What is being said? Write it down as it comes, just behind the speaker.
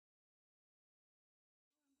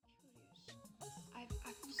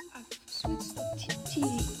switched the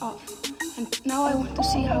TV off, and now I want to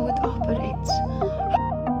see how it operates.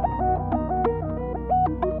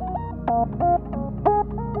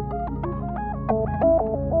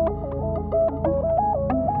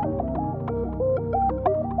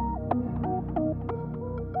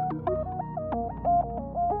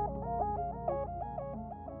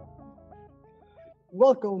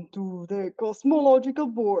 Welcome to the Cosmological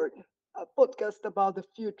Board, a podcast about the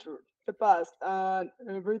future, the past, and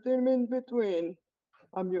everything in between.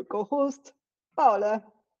 I'm your co-host, Paula,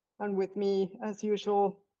 and with me, as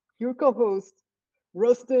usual, your co-host,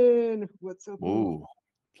 Rustin. What's up? Ooh,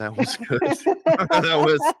 that was good. That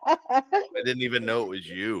was. I didn't even know it was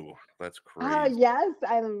you. That's crazy. Yes,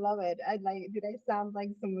 I love it. I like. Did I sound like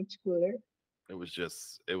so much cooler? It was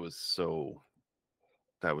just. It was so.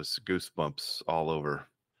 That was goosebumps all over.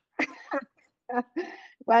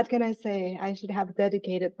 What can I say? I should have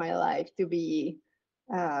dedicated my life to be,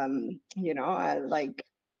 like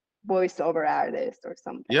voiceover artist or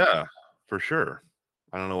something. Yeah, for sure.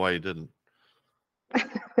 I don't know why you didn't.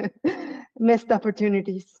 Missed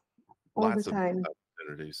opportunities all Lots the of time.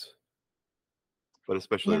 opportunities, but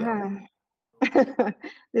especially that. Yeah.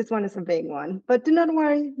 This one is a big one. But do not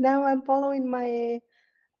worry. Now I'm following my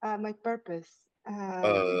my purpose.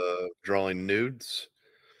 Drawing nudes.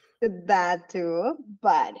 That too,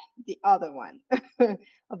 but the other one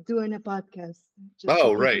of doing a podcast, just so Oh,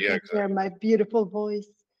 people right. Yeah, can hear my beautiful voice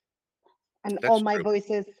and all that's my true.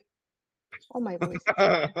 voices. All my voices.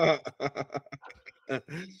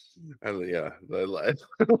 Yeah,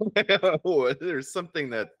 there's something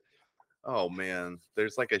that. Oh man,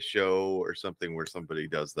 there's like a show or something where somebody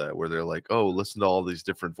does that, where they're like, "Oh, listen to all these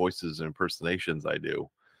different voices and impersonations I do,"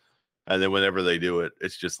 and then whenever they do it,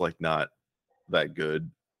 it's just like not that good,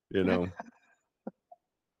 you know.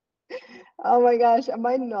 Oh my gosh, am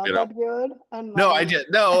I not You know. that good? No, I did.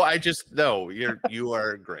 No, I just no. You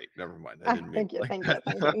are great. Never mind. I didn't mean Thank you, like thank that.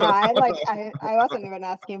 you, thank you. No, I wasn't even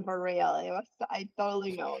asking for real. I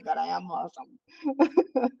totally know that I am awesome.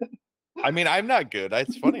 I mean, I'm not good.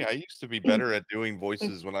 It's funny. I used to be better at doing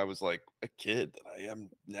voices when I was like a kid than I am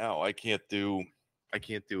now. I can't do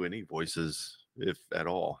any voices if at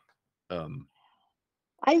all.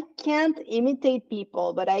 I can't imitate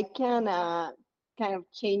people, but I can kind of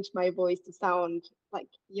change my voice to sound like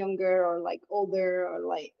younger or like older or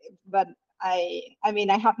like. But I mean,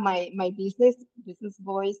 I have my business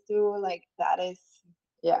voice too. Like that is,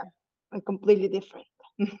 yeah, completely different.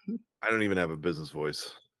 I don't even have a business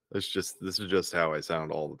voice. This is just how I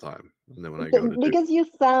sound all the time. And then when I go to do, Because you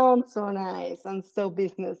sound so nice and so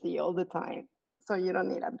businessy all the time, so you don't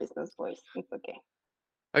need a business voice. It's okay.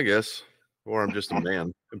 I guess, or I'm just a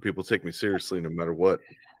man and people take me seriously no matter what.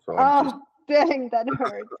 So I'm just. Oh, dang, that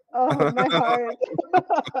hurts. Oh, my heart.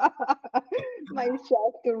 My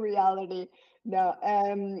shock to reality. No,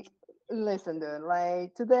 listen, dude.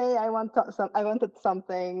 Like today, I wanted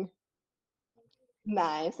something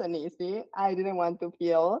nice and easy. I didn't want to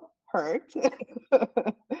feel hurt.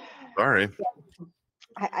 Sorry.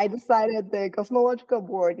 I decided the Cosmological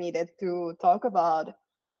Board needed to talk about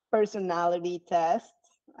personality tests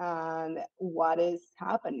and what is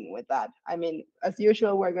happening with that. I mean, as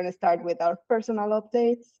usual, we're going to start with our personal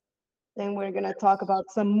updates. Then we're going to talk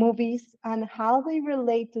about some movies and how they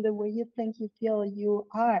relate to the way you think you feel you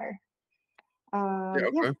are. Yeah. Yeah,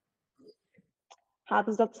 Okay. how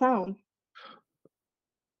does that sound?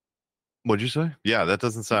 What'd you say? Yeah, that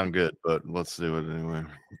doesn't sound good, but let's do it anyway.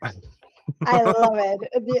 I love it.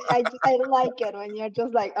 I like it when you're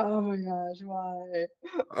just like, oh my gosh, why?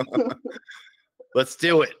 Let's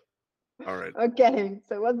do it. All right. Okay,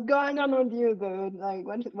 so what's going on with you, dude? Like,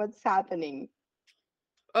 what's happening?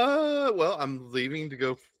 Well, I'm leaving to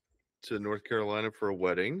go to North Carolina for a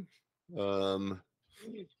wedding. I love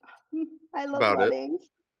About it. weddings.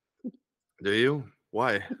 Do you?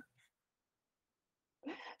 Why?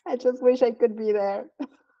 I just wish I could be there.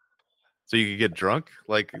 So you could get drunk?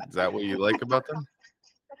 Like, is that what you like about them?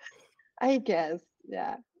 I guess,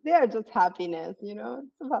 yeah. They are just happiness, you know?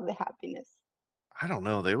 It's about the happiness. I don't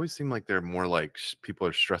know. They always seem like they're more like people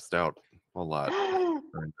are stressed out a lot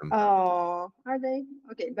during them. Oh, are they?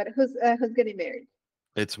 Okay, but who's getting married?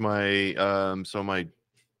 It's my so my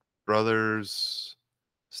brother's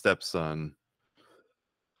stepson,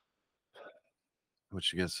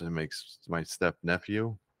 which I guess it makes my step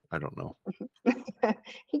nephew. I don't know.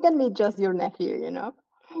 He can be just your nephew, you know?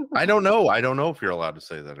 I don't know. I don't know if you're allowed to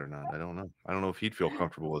say that or not. I don't know. I don't know if he'd feel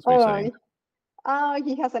comfortable with me saying. Oh, oh,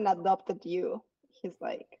 he hasn't adopted you. He's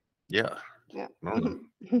like, Yeah. yeah. I don't know.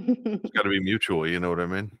 It's got to be mutual. You know what I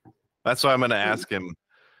mean? That's why I'm going to ask him.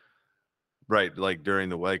 Right, like during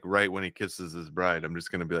the right when he kisses his bride, I'm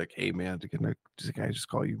just gonna be like, "Hey, man, can I just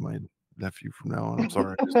call you my nephew from now on? I'm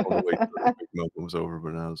sorry, I just want to wait till the big moment was over,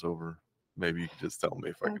 but now it's over. Maybe you could just tell me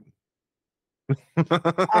if I can."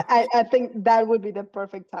 I think that would be the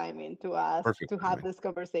perfect timing to ask Perfect to have timing. this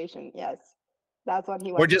conversation. Yes, that's what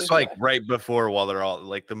he Or wants to just like hear. right before, while they're all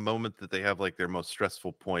like the moment that they have like their most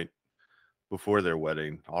stressful point before their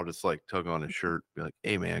wedding, I'll just like tug on his shirt, be like,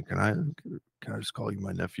 "Hey, man, can I just call you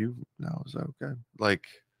my nephew now? Is that okay?" Like,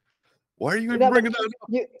 why are you even No, but bringing that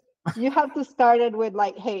up? you have to start it with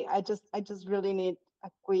like, hey, I just really need a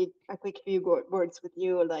quick few words with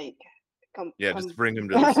you, like come Yeah, come. just bring him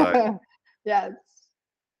to the side. Yes,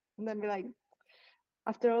 and then be like,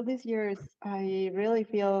 after all these years, I really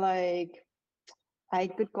feel like I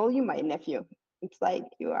could call you my nephew. It's like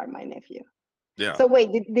you are my nephew. Yeah, So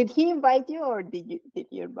wait, did he invite you, or did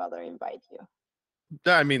your brother invite you?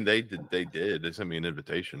 I mean they did. They did. They sent me an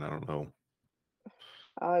invitation. I don't know.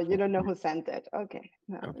 You don't know who sent it. Okay,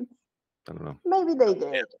 no, Yeah, I don't know. maybe they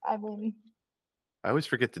Yeah. did. I mean, I always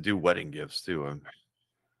forget to do wedding gifts too. I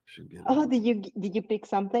should get. oh, did you pick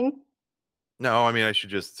something? No, I mean I should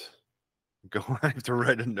just go. I have to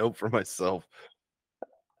write a note for myself.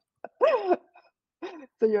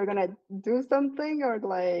 So you're gonna do something, or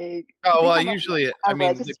like, Oh do you well, I have usually. a I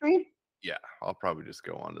mean, registry? yeah, I'll probably just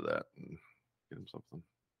go onto that and get him something.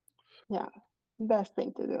 Yeah, best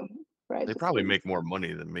thing to do. They probably Registries. make more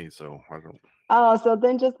money than me, so I don't. Oh, so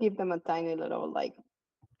then just give them a tiny little like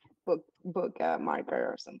book marker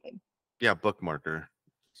or something. Yeah, bookmarker.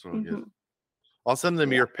 So I'll get. Hmm. I'll send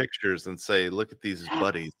them Yeah. your pictures and say, "Look at these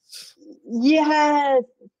buddies." Yes,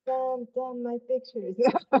 send my pictures.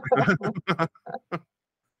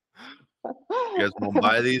 You guys want to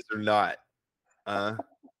buy these or not?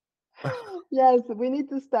 Yes, we need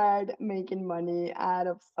to start making money out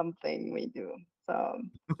of something we do. So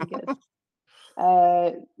I guess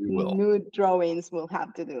We will. nude drawings will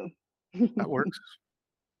have to do. That works.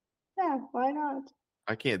 Yeah, why not?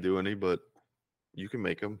 I can't do any, but you can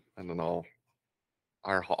make them, and then I'll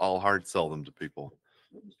hard sell them to people.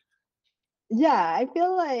 Yeah, I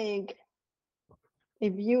feel like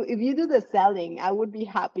if you do the selling, I would be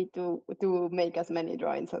happy to make as many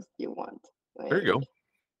drawings as you want. There you go. Like,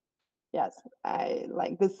 yes, I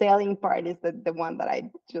like the selling part is the one that I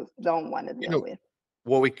just don't want to You deal know with.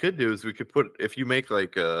 what we could do is we could put if you make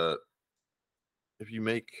a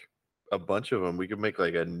bunch of them, we could make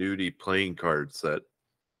like a nudie playing card set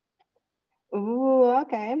Ooh,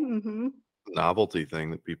 okay. Mm-hmm. novelty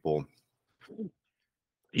thing that people.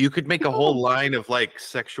 You could make a whole People, line of like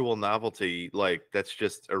sexual novelty, like that's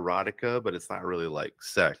just erotica, but it's not really like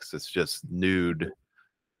sex. It's just nude,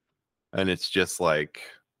 and it's just like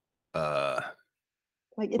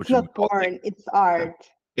like what it's you would not call like porn, it's art.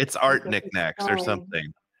 it's Like art you're just knickknacks or drawing.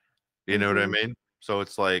 something. You know what I Mm-hmm. mean? So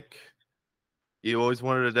it's like you always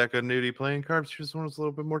wanted a deck of nudie playing cards. Here's one that's a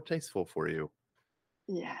little bit more tasteful for you.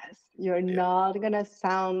 Yes, you're Yeah, not gonna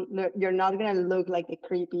you're not gonna look like a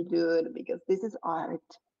creepy dude because this is art.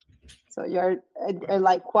 So you're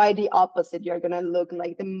like quite the opposite. You're gonna look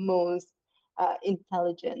like the most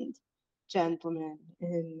intelligent gentleman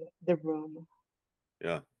in the room.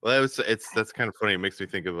 yeah. Well, that's kind of funny. It makes me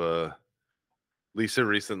think of Lisa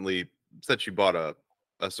recently said she bought a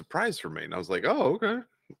surprise for me, and I was like, oh, okay.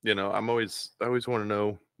 You know, I always want to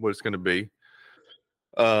know what it's going to be.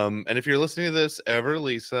 And if you're listening to this ever,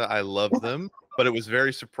 Lisa, I love them, but it was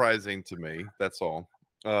very surprising to me. That's all.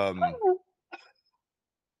 I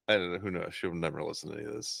don't know. Who knows? She'll never listen to any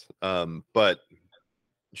of this. But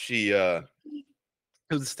she it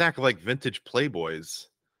was a stack of like vintage Playboys,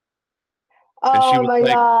 and she Oh was my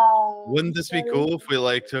like, god. "Wouldn't this be That is cool if we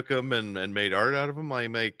like took them and made art out of them?"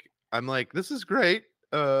 I'm like, this is great.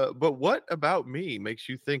 But what about me makes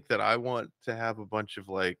you think that I want to have a bunch of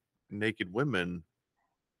like naked women?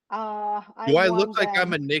 I Do I look want like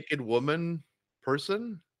I'm them. a naked woman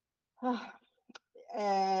person?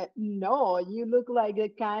 No, you look like the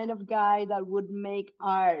kind of guy that would make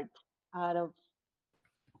art out of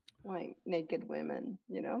like naked women,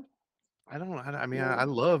 you know? I mean, You're I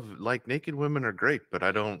love like naked women are great, but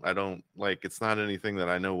I don't like it's not anything that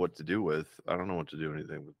I know what to do with. I don't know what to do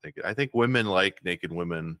anything with naked. I think women like naked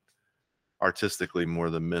women artistically more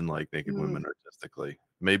than men like naked mm, women artistically.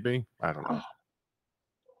 Maybe I don't know. ah,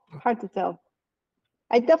 hard to tell.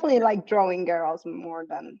 I definitely like drawing girls more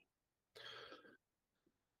than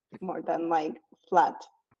like flat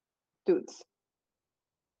dudes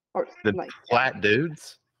or The like, yeah. flat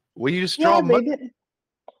dudes. Well, you just Yeah, draw they much. did.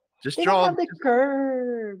 Just They don't draw. have the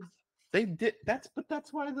curves. They did. That's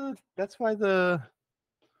why the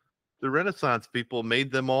Renaissance people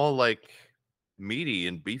made them all like meaty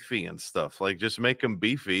and beefy and stuff. Like just make them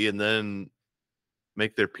beefy and then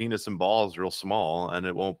make their penis and balls real small, and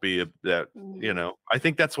it won't be that, you know. I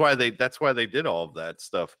think that's why they did all of that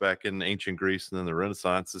stuff back in ancient Greece and then the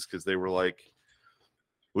Renaissance, is because they were like,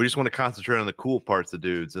 we just want to concentrate on the cool parts of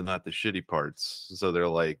dudes and not the shitty parts. So they're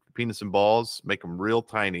like, penis and balls, make them real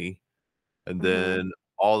tiny, and then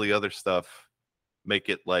all the other stuff, make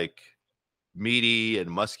it like meaty and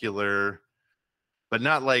muscular, but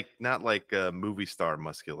not like movie star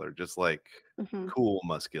muscular, just like cool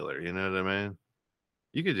muscular. You know what I mean?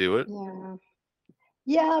 You could do it.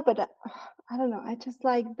 Yeah, but I don't know. I just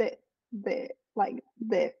like the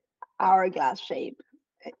hourglass shape,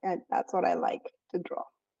 and that's what I like to draw.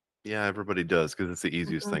 Yeah, everybody does, because it's the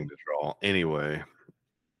easiest thing to draw. Anyway.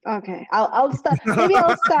 Okay, I'll start. Maybe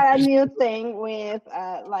I'll start a new thing with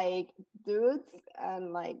like dudes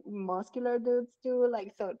and like muscular dudes too,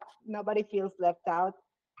 like so nobody feels left out.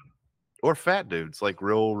 Or fat dudes, like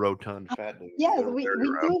real rotund fat dudes. Yes, we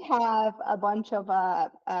do have a bunch of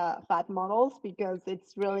fat models, because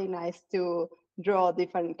it's really nice to draw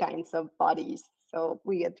different kinds of bodies. So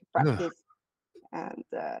we get to practice. And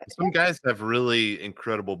some guys have really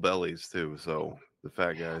incredible bellies too. So the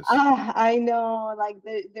fat guys. I know, like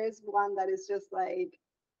there's one that is just like,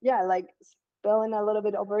 yeah, like spilling a little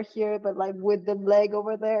bit over here, but like with the leg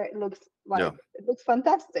over there, it looks like it looks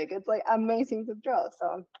fantastic. It's like amazing to draw.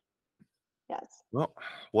 So yes. Well,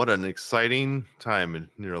 what an exciting time in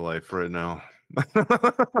your life right now.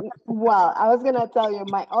 Well, I was gonna tell you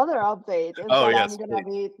my other update is that yes, I'm gonna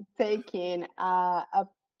be taking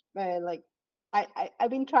like I've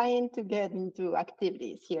been trying to get into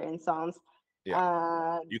activities here in Sons. You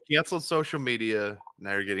canceled social media,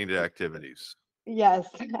 now you're getting to activities. Yes,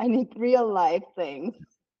 I need real life things.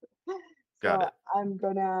 Got it. I'm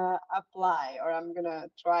gonna apply, or I'm gonna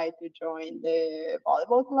try to join the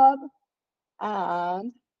volleyball club,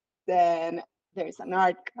 and then there's an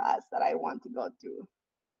art class that I want to go to,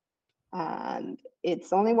 and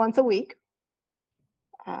it's only once a week.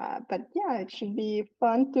 But yeah, it should be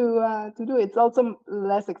fun to do. It's also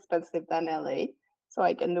less expensive than LA, so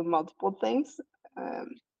I can do multiple things.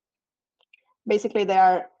 Basically,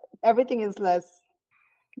 everything is less.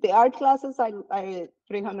 The art classes are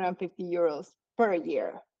 350 euros per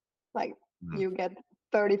year. Like you get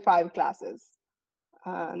 35 classes,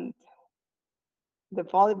 and the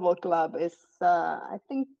volleyball club is I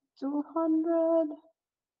think 200,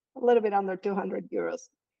 a little bit under 200 euros.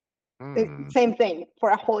 Same thing for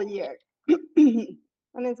a whole year. And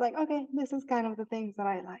it's like, okay, this is kind of the things that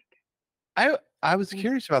I like. I was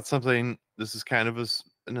curious about something. This is kind of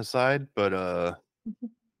an aside, but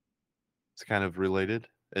it's kind of related.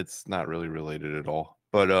 It's not really related at all.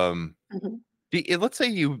 But let's say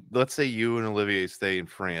you and Olivier stay in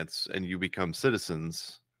France and you become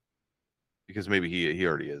citizens, because maybe he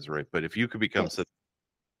already is, right? But if you could become citizens,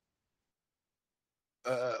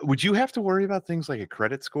 would you have to worry about things like a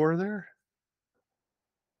credit score there?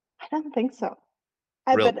 I don't think so.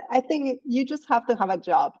 Really? But I think you just have to have a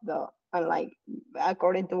job, though, and like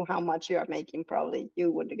according to how much you are making, probably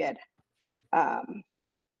you would get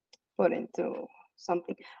put into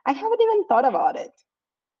something. I haven't even thought about it,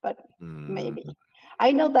 but maybe.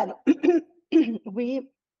 I know that we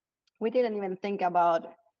didn't even think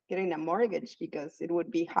about getting a mortgage, because it would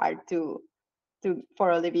be hard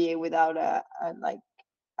for Olivier without a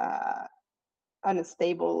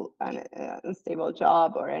unstable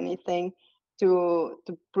job or anything to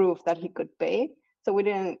prove that he could pay. So we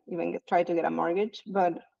didn't even try to get a mortgage,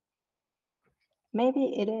 but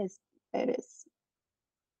maybe it is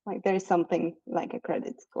like there is something like a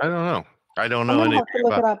credit score. I don't know. I don't know anything. Have to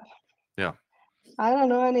look it up. Yeah. I don't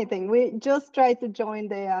know anything. We just tried to join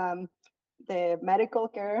the medical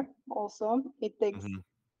care. Also, it takes.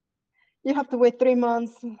 You have to wait 3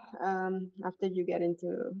 months after you get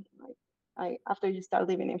into after you start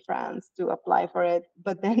living in France to apply for it.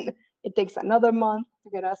 But then it takes another month to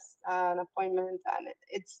get us an appointment, and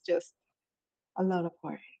it's just a lot of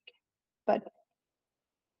work. But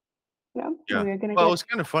we're gonna. Well, it's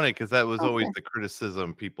kind of funny because that was always the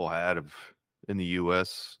criticism people had in the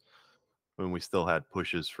U.S. when we still had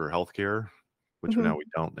pushes for healthcare, which now we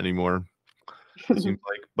don't anymore. It seems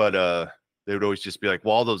like, but they would always just be like,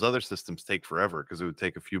 "Well, all those other systems take forever because it would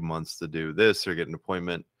take a few months to do this or get an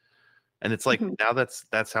appointment." And it's like now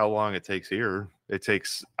that's how long it takes here. It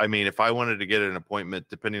takes. I mean, if I wanted to get an appointment,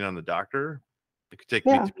 depending on the doctor, it could take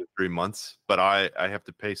me 2 to 3 months, but I have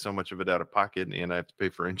to pay so much of it out of pocket, and I have to pay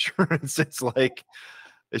for insurance. It's like,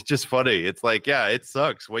 it's just funny. It's like, yeah, it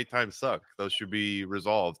sucks. Wait times suck. Those should be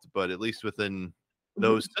resolved, but at least within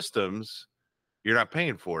those systems, you're not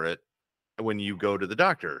paying for it. when you go to the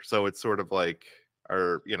doctor. So it's sort of like,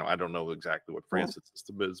 or I don't know exactly what France's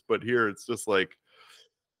system is, but here it's just like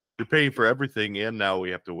you're paying for everything, and now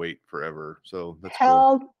we have to wait forever. So that's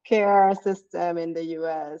cool. Healthcare system in the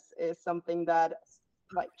US is something that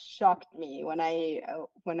like shocked me when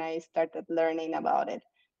I started learning about it,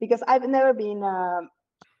 because I've never been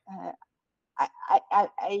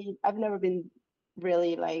I've never been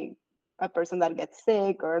really like a person that gets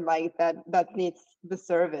sick or like that needs the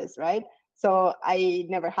service, right? So I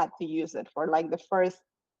never had to use it for like the first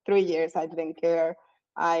 3 years. I didn't care.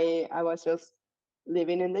 I was just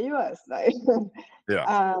living in the US, like.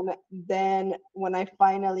 Yeah. Then when I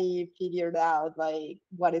finally figured out like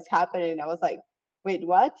what is happening, I was like, wait,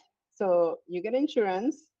 what? So you get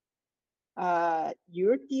insurance.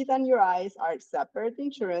 Your teeth and your eyes are separate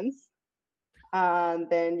insurance, and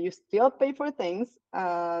then you still pay for things,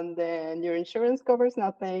 and then your insurance covers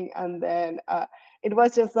nothing, and then it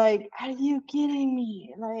was just like, are you kidding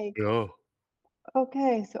me? Like, Oh.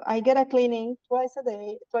 okay, so I get a cleaning twice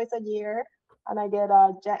a year, and I get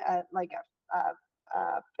a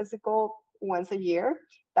physical once a year.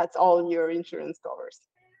 That's all your insurance covers.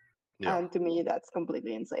 Yeah. And to me, that's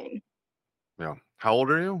completely insane. Yeah. How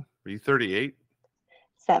old are you? Are you 38?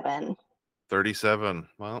 7. 37.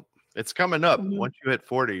 Well, it's coming up. Mhm. Once you hit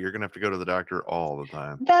 40, you're going to have to go to the doctor all the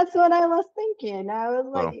time. That's what I was thinking. I was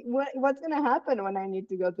like, Oh. what's gonna happen when I need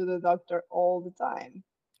to go to the doctor all the time?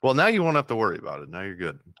 Well, now you won't have to worry about it. Now you're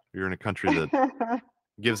good. You're in a country that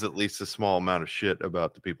gives at least a small amount of shit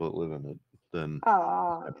about the people that live in it than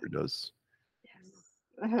Oh, this country does.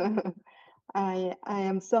 yes. I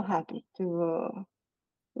am so happy to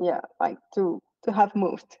like to have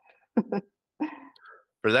moved.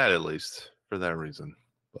 For that, at least. For that reason.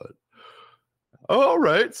 But all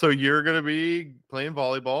right. So you're going to be playing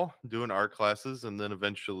volleyball, doing art classes, and then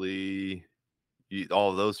eventually all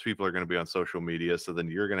of those people are going to be on social media. So then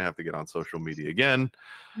you're going to have to get on social media again.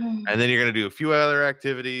 And then you're going to do a few other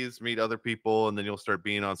activities, meet other people, and then you'll start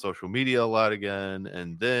being on social media a lot again.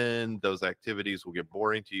 And then those activities will get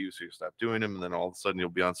boring to you, so you stop doing them. And then all of a sudden you'll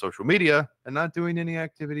be on social media and not doing any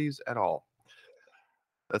activities at all.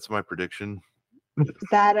 That's my prediction.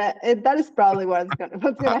 That is probably what's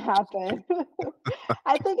gonna happen.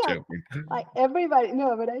 I think Joking. like everybody,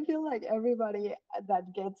 no, but I feel like everybody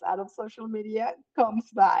that gets out of social media comes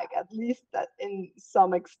back, at least in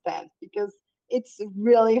some extent, because it's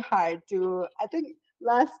really hard to. I think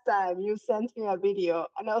last time you sent me a video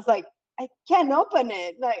and I was like, I can't open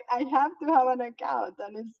it. Like I have to have an account,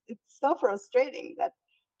 and it's so frustrating that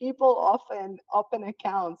people often open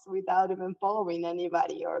accounts without even following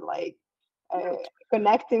anybody or like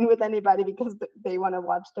connecting with anybody because they want to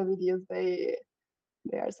watch the videos they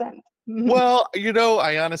are sent. Well,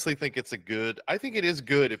 I honestly think I think it is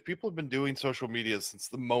good if people have been doing social media since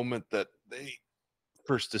the moment that they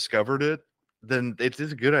first discovered it, then it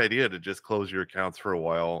is a good idea to just close your accounts for a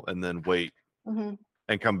while and then wait and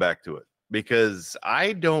come back to it, because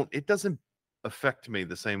it doesn't affect me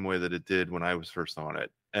the same way that it did when I was first on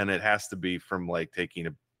it. And it has to be from like taking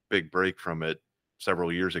a big break from it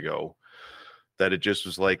several years ago, that it just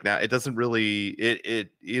was like, now it doesn't really, it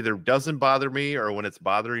either doesn't bother me, or when it's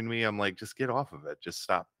bothering me, I'm like, just get off of it. Just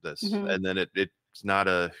stop this. And then it's not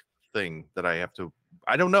a thing that I have to,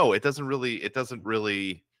 I don't know. It doesn't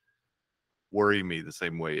really worry me the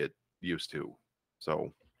same way it used to.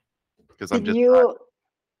 So, because I'm Did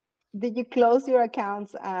just you close your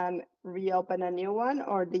accounts and reopen a new one,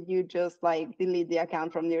 or did you just like delete the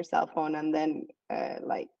account from your cell phone and then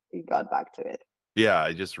like you got back to it? yeah,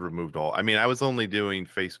 I just removed all. I mean, I was only doing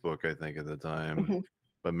Facebook, I think, at the time,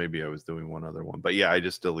 but maybe I was doing one other one. But yeah, I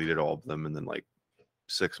just deleted all of them, and then like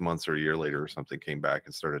 6 months or a year later or something, came back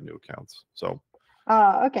and started new accounts. So,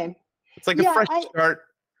 okay, it's like a fresh start,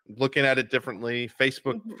 looking at it differently.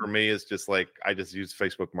 Facebook for me is just like, I just use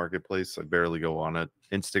Facebook Marketplace. I barely go on it.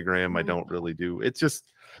 Instagram, I don't really do. It's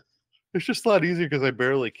just a lot easier because I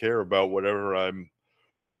barely care about whatever I'm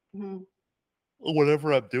doing.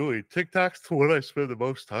 TikTok's what I spend the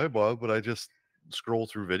most time on, but I just scroll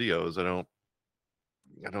through videos.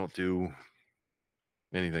 I don't do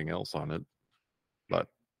anything else on it. But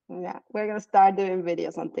yeah, we're gonna start doing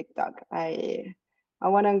videos on TikTok. I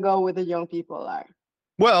want to go with the young people are.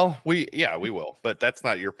 Well, we will, but that's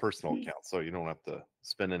not your personal account, so you don't have to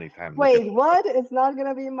spend any time. Wait, what? It's not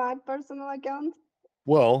gonna be my personal account?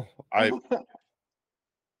 Well, I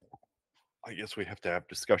guess we have to have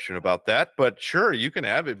discussion about that, but sure, you can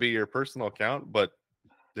have it be your personal account, but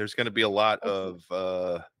there's going to be a lot of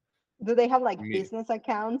Do they have I like mean, business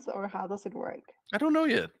accounts, or how does it work? I don't know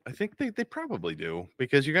yet. I think they probably do,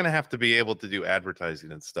 because you're gonna have to be able to do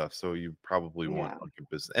advertising and stuff. So you probably want Yeah. like a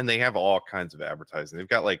business, and they have all kinds of advertising. They've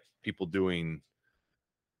got like people doing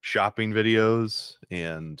shopping videos,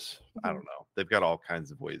 and I Mhm. don't know. They've got all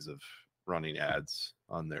kinds of ways of running ads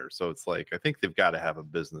on there. So it's like I think they've got to have a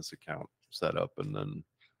business account set up and then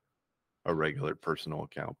a regular personal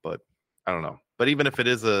account. But I don't know. But even if it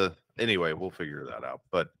is anyway, we'll figure that out.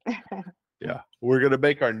 But yeah, we're gonna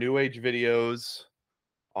make our new age videos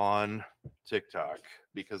on TikTok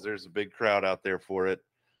because there's a big crowd out there for it,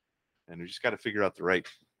 and we just got to figure out the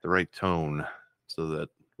right tone so that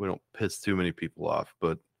we don't piss too many people off.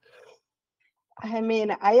 But I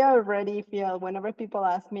mean, I already feel whenever people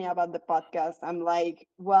ask me about the podcast, I'm like,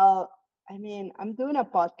 well, I mean, I'm doing a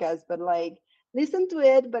podcast, but like, listen to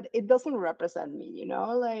it, but it doesn't represent me,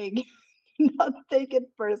 like, not take it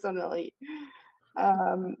personally.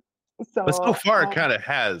 Um, so so far it I, kind of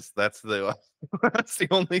has. That's the that's the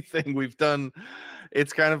only thing we've done.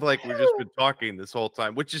 It's kind of like we've just been talking this whole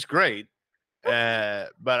time, which is great. But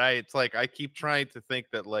it's like I keep trying to think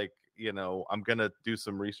that like I'm gonna do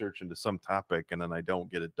some research into some topic and then I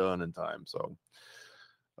don't get it done in time. So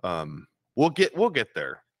we'll get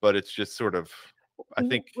there, but it's just sort of I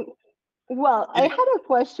think well, I it, had a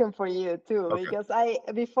question for you too, okay. because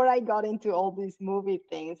before I got into all these movie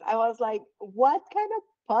things, I was like, what kind of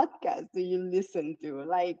podcast do you listen to?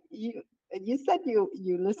 Like you said you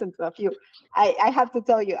listen to a few. I have to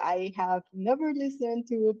tell you, I have never listened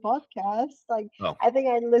to podcasts. Like Oh, I think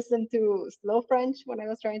I listened to Slow French when I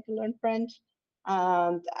was trying to learn French.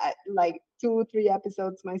 And like 2 3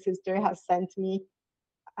 episodes my sister has sent me.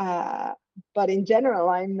 uh, but in general,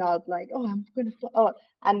 I'm not like, oh, I'm gonna. Oh,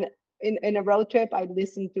 and in a road trip, I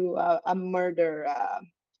listen to a murder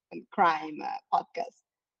and crime podcast.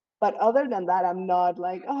 But other than that, I'm not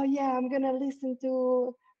like, oh yeah, I'm gonna listen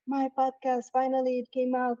to my podcast. Finally, it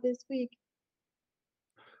came out this week.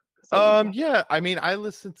 So yeah. yeah, I mean I've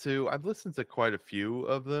listened to quite a few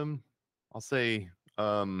of them. I'll say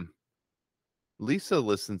Lisa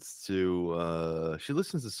listens to she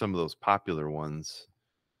listens to some of those popular ones.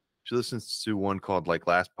 She listens to one called like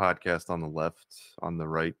Last Podcast on the Left, on the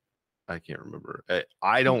Right. I can't remember.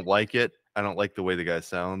 I don't like it. I don't like the way the guy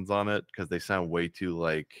sounds on it because they sound way too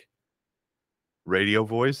like radio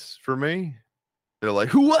voice for me. They're like,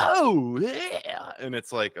 whoa, yeah. And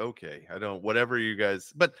it's like, okay, I don't, whatever you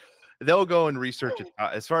guys, but they'll go and research it.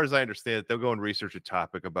 As far as I understand it, they'll go and research a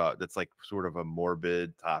topic about that's like sort of a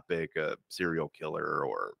morbid topic, a serial killer,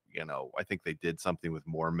 or, I think they did something with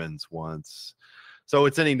Mormons once. So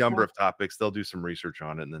it's any number of topics. They'll do some research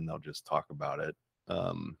on it and then they'll just talk about it.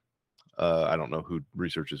 I don't know who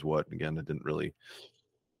researches what. Again, I didn't really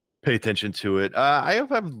pay attention to it. Uh, I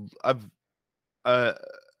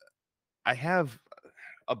have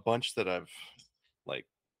a bunch that I've like.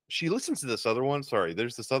 She listens to this other one. Sorry,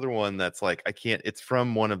 there's this other one that's like I can't. It's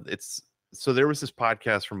from one of it's. So there was this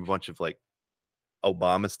podcast from a bunch of like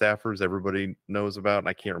Obama staffers everybody knows about, and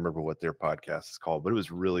I can't remember what their podcast is called, but it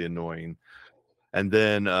was really annoying. And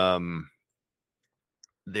then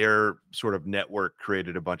their sort of network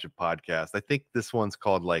created a bunch of podcasts. I think this one's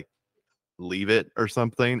called like Leave It or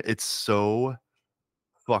something. It's so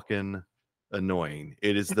fucking annoying.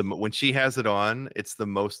 It is when she has it on, it's the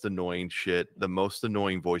most annoying shit, the most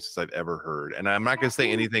annoying voices I've ever heard. And I'm not going to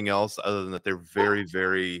say anything else other than that they're very,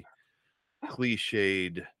 very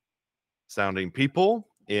cliched sounding people.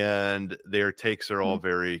 And their takes are all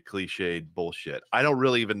very cliched bullshit. I don't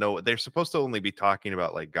really even know. They're supposed to only be talking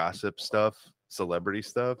about like gossip stuff, celebrity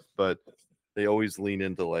stuff, but they always lean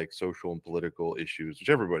into like social and political issues, which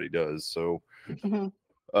everybody does. So,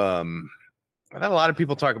 I've had a lot of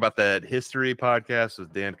people talk about that history podcast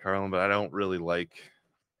with Dan Carlin, but I don't really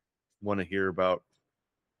want to hear about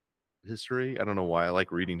history. I don't know why. I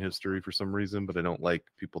like reading history for some reason, but I don't like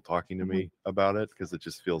people talking to me about it because it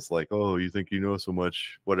just feels like, oh, you think you know so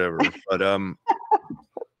much, whatever. But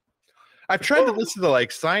I've tried to listen to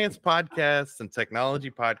like science podcasts and technology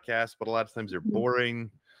podcasts, but a lot of times they're boring.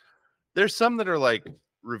 There's some that are like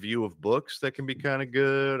review of books that can be kind of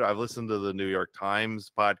good. I've listened to the New York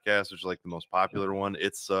Times podcast, which is like the most popular one.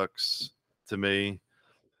 It sucks to me.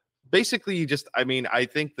 Basically, I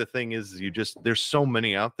think the thing is there's so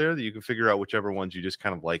many out there that you can figure out whichever ones you just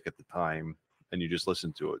kind of like at the time and you just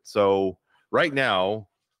listen to it. So right now,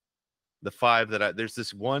 the five there's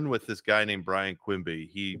this one with this guy named Brian Quimby.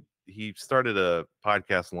 He started a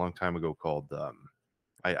podcast a long time ago called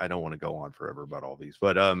I don't want to go on forever about all these,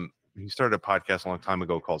 but he started a podcast a long time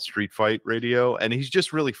ago called Street Fight Radio, and he's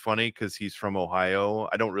just really funny because he's from Ohio.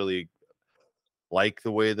 like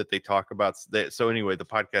the way that they talk about that. So anyway, the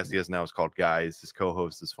podcast he has now is called Guys. His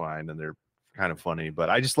co-host is fine, and they're kind of funny. But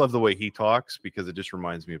I just love the way he talks because it just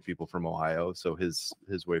reminds me of people from Ohio. So his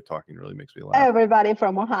way of talking really makes me laugh. Everybody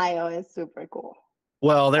from Ohio is super cool.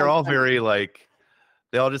 Well, they're And all funny. very like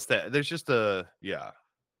they all just there's just a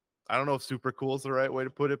I don't know if super cool is the right way to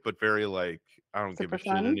put it, but very like I don't Super give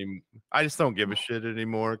a fun? shit anymore. I just don't give a shit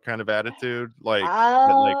anymore kind of attitude. Like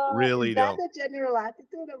that, like really is that don't. the general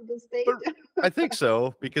attitude of the state? But I think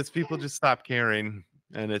so because people just stop caring,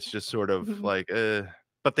 and it's just sort of Mhm. like,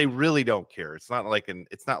 but they really don't care. It's not like an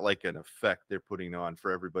effect they're putting on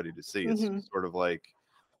for everybody to see. It's Mhm. just sort of like,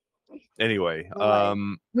 anyway. Like,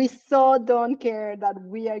 we so don't care that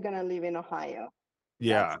we are gonna live in Ohio.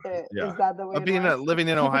 Yeah, Is that the way But it being works? living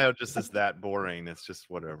in Ohio just is that boring. It's just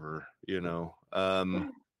whatever,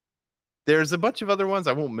 There's a bunch of other ones.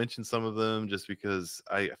 I won't mention some of them just because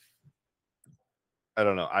I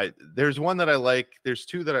don't know. There's one that I like. There's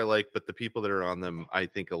two that I like, but the people that are on them, I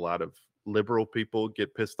think a lot of liberal people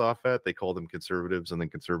get pissed off at. They call them conservatives, and then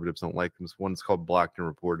conservatives don't like them. One's called Blocked and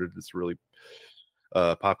Reported. It's a really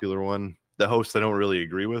popular one. The hosts I don't really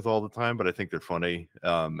agree with all the time, but I think they're funny.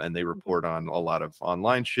 And they report on a lot of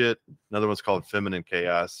online shit. Another one's called Feminine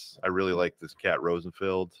Chaos. I really like this Kat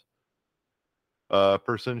Rosenfeld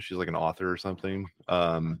person. She's like an author or something.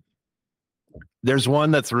 There's one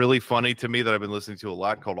that's really funny to me that I've been listening to a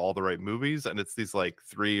lot called All the Right Movies, and it's these like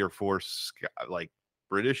 3 or 4 like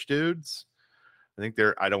British dudes. I think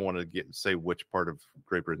I don't want to say which part of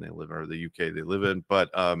Great Britain they live in or the UK they live in, but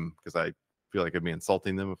because I feel like I'd be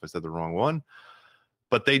insulting them if I said the wrong one.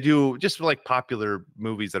 But they do just like popular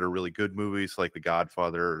movies that are really good movies, like The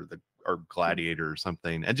Godfather or Gladiator or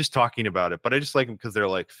something, and just talking about it. But I just like them because they're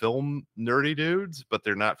like film nerdy dudes, but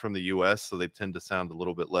they're not from the US, so they tend to sound a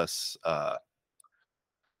little bit less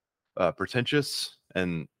pretentious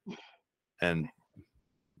and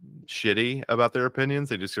shitty about their opinions.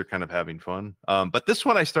 They just are kind of having fun. But this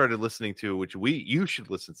one I started listening to, which you should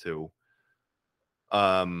listen to.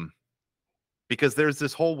 Because there's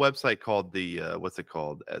this whole website called the what's it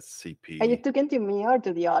called? SCP. Are you talking to me or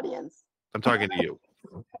to the audience? I'm talking to you.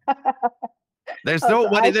 There's Oh,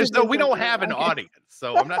 nobody. so There's no. We listen don't to have an okay. audience,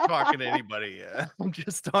 so I'm not talking to anybody. I'm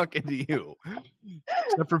just talking to you,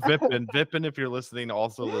 except for Vipin. Vipin, if you're listening,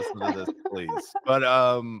 also listen to this, please.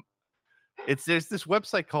 But there's this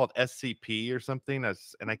website called SCP or something,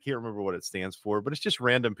 and I can't remember what it stands for, but it's just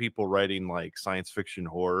random people writing like science fiction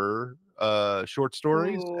horror short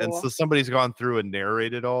stories. And so somebody's gone through and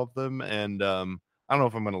narrated all of them, and I don't know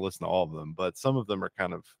if I'm going to listen to all of them, but some of them are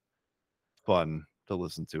kind of fun to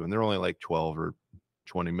listen to, and they're only like 12 or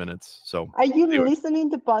 20 minutes. So are you listening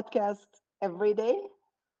to podcasts every day?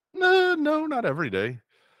 No, not every day.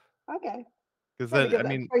 Okay. Because I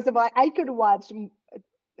mean, for example, I could watch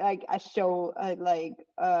like a show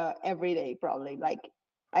every day probably. Like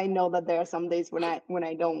I know that there are some days when I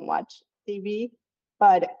don't watch TV,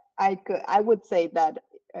 but I would say that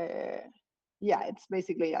it's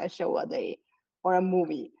basically a show a day or a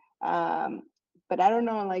movie. But I don't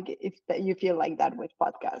know, like if you feel like that with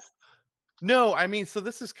podcasts. No, I mean, so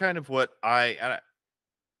this is kind of what I'm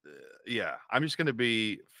just going to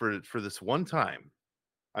be for this one time.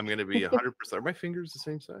 I'm going to be 100%. Are my fingers the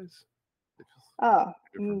same size? Oh,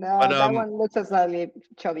 no, but, that one looks slightly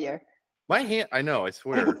chubbier. My hand, I know, I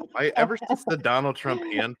swear. Ever since the Donald Trump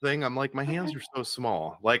hand thing, I'm like, my hands are so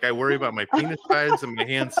small. Like I worry about my penis size and my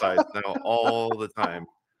hand size now all the time.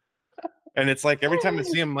 And it's like every time I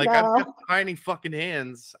see him, like I've got tiny fucking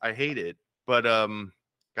hands. I hate it, but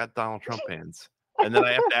got Donald Trump hands. And then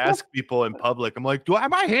I have to ask people in public. I'm like, do I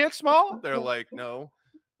have my hands small? They're like, no.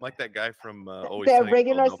 I'm like that guy from Always Sunny. They're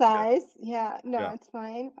regular size. Yeah, no, it's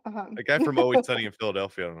fine. The guy from Always Sunny in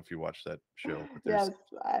Philadelphia. I don't know if you watched that show. But yes,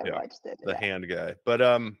 I watched it. The hand guy. But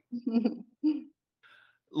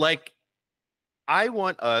like I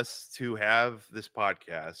want us to have this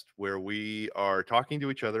podcast where we are talking to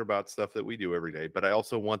each other about stuff that we do every day, but I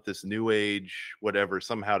also want this new age, whatever,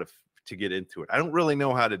 somehow to get into it. I don't really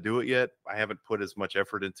know how to do it yet. I haven't put as much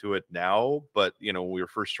effort into it now, but when we were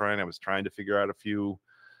first trying, I was trying to figure out a few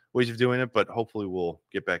ways of doing it, but hopefully we'll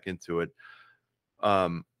get back into it.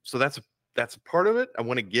 So that's a part of it. I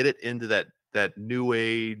want to get it into that new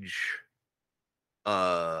age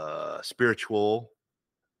spiritual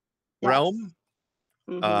realm.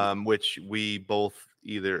 Mm-hmm. Which we both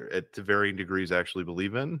either to varying degrees actually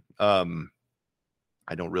believe in. I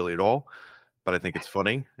don't really at all, but I think it's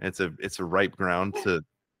funny. It's a ripe ground to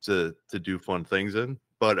do fun things in.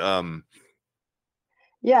 But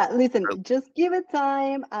listen, just give it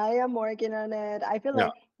time. I am working on it. I feel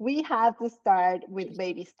like we have to start with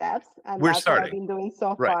baby steps, and that's what I've been doing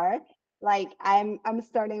so far. Like I'm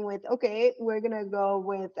starting with, okay, we're gonna go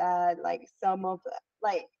with like some of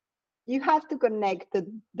like you have to connect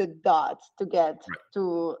the dots to get Right.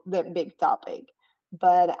 to the big topic.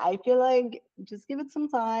 But I feel like just give it some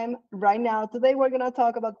time. Right now, today we're gonna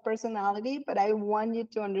talk about personality, but I want you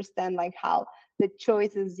to understand like how the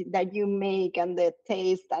choices that you make and the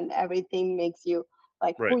taste and everything makes you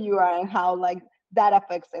like Right. who you are and how like that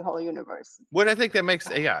affects the whole universe. What I think that makes,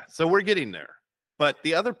 yeah. So we're getting there. But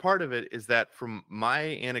the other part of it is that from my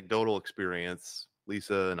anecdotal experience,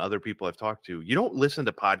 Lisa and other people I've talked to, you don't listen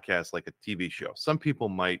to podcasts like a TV show. Some people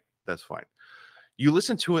might, that's fine. You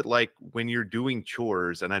listen to it like when you're doing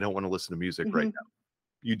chores, and I don't want to listen to music right Mhm. now.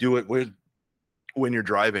 You do it when you're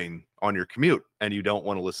driving on your commute and you don't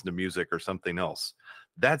want to listen to music or something else.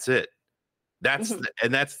 That's it. Mhm.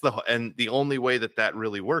 And the only way that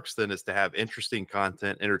really works then is to have interesting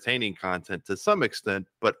content, entertaining content to some extent,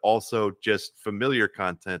 but also just familiar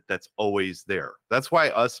content that's always there. That's why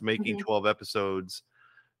us making Mhm. 12 episodes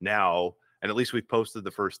now, and at least we've posted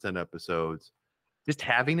the first 10 episodes, just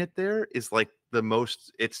having it there is like the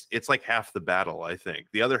most, it's like half the battle. I think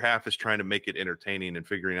the other half is trying to make it entertaining and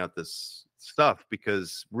figuring out this stuff,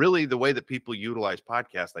 because really the way that people utilize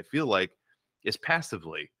podcasts, I feel like, is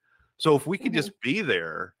passively. So if we could Mhm. just be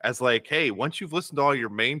there as like, hey, once you've listened to all your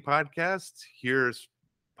main podcasts, here's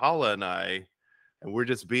Paula and I, and we're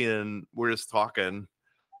just talking.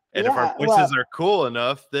 And if our Yeah, voices well, are cool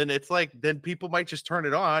enough, then it's like, then people might just turn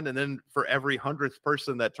it on. And then for every 100th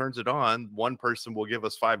person that turns it on, one person will give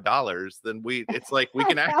us $5. Then it's like we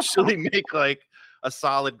can actually make like a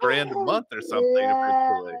solid grand a month or something yeah.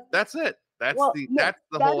 eventually. That's it. Well, no, That's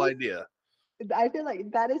the that whole is, idea. I feel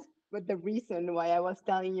like that is what the reason why I was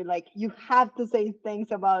telling you, like, you have to say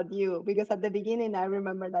things about you. Because at the beginning, I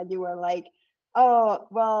remember that you were like, oh,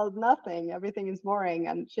 well, nothing, everything is boring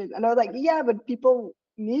and shit. And I was like, yeah, but people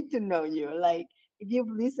need to know you. Like, if you've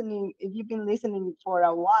been listening for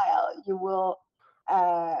a while,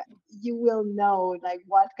 uh, you will know like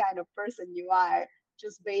what kind of person you are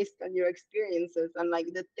just based on your experiences and like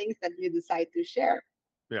the things that you decide to share.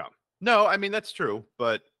 Yeah. No, I mean that's true,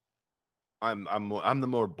 but I'm the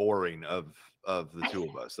more boring of the two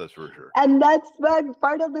of us, that's for sure. And that's like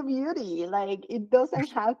part of the beauty. Like it doesn't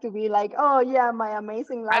have to be like, oh yeah, my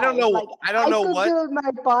amazing I don't life. know. Like I don't I know could what. do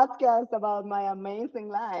my podcast about my amazing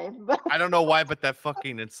life. But I don't know why, but that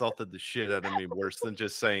fucking insulted the shit out of me worse than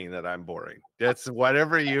just saying that I'm boring. That's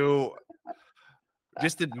whatever you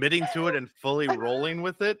just admitting to it and fully rolling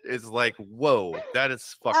with it is like, whoa, that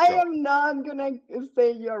is I fucked up. am not gonna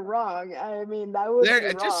say you're wrong. I mean, that would be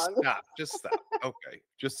There, wrong. just stop. Okay,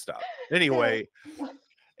 just stop. Anyway,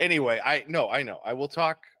 I know. I will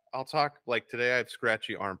talk. I'll talk like today. I have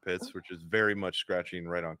scratchy armpits, which is very much scratching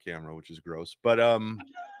right on camera, which is gross. But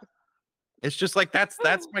it's just like that's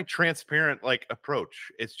my transparent like approach.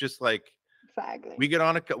 It's just like Exactly. we get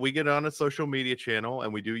on a social media channel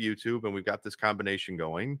and we do YouTube and we've got this combination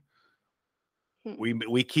going. Hmm.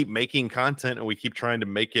 We keep making content and we keep trying to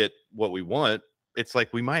make it what we want. It's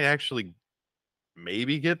like we might actually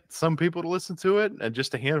maybe get some people to listen to it, and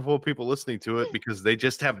just a handful of people listening to it because they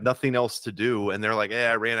just have nothing else to do and they're like, hey,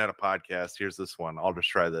 I ran out of podcasts, here's this one, I'll just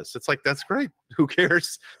try this. It's like, that's great. Who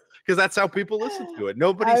cares? Because that's how people listen to it. I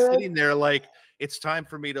Nobody's was sitting there like, it's time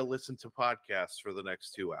for me to listen to podcasts for the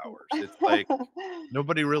next 2 hours. It's like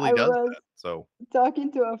nobody really I does was that. So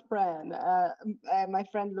talking to a friend. My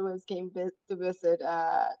friend Louis came to visit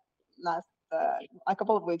last a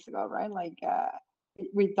couple of weeks ago, right? Like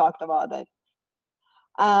we talked about it,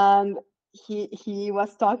 and he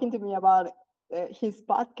was talking to me about his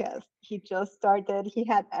podcast. He just started. He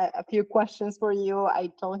had a few questions for you.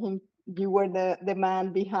 I told him you were the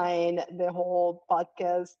man behind the whole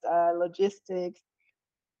podcast logistics,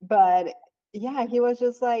 but yeah, he was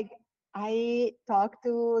just like, I talked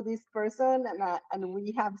to this person and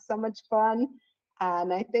we have so much fun,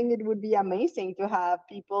 and I think it would be amazing to have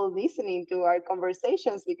people listening to our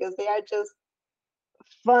conversations because they are just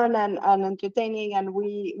fun and entertaining, and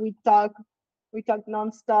we talk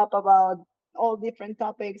nonstop about all different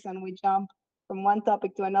topics, and we jump from one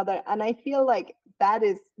topic to another. And I feel like that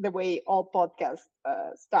is the way all podcasts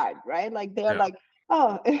start, right? Like they're yeah, like,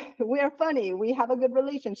 oh, we are funny, we have a good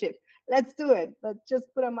relationship, let's do it, let's just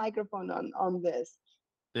put a microphone on this.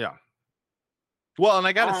 yeah. Well, and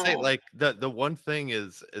I gotta say, uh, like the one thing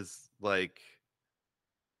is like,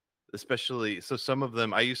 especially so some of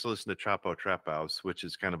them I used to listen to Chapo Trap House, which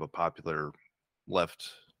is kind of a popular left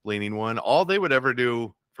leaning one. All they would ever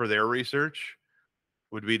do for their research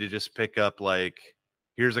would be to just pick up like,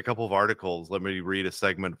 here's a couple of articles, let me read a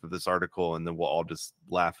segment of this article and then we'll all just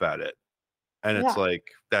laugh at it. And it's yeah, like,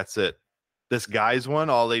 that's it. This guys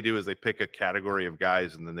one, all they do is they pick a category of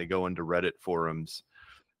guys and then they go into Reddit forums.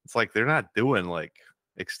 It's like they're not doing like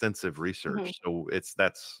extensive research. So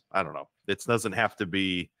that's I don't know. It doesn't have to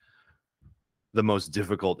be the most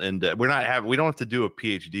difficult in-depth. We don't have to do a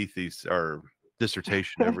PhD thesis or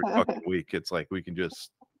dissertation every fucking week. It's like we can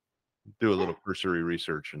just do a little cursory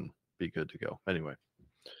research and be good to go. Anyway.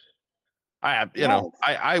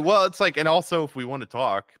 Well, it's like, and also if we want to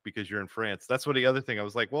talk because you're in France, that's what the other thing I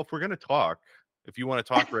was like, well, if we're going to talk, if you want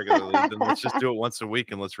to talk regularly, then let's just do it once a week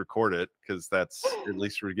and let's record it because that's at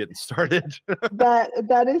least we're getting started.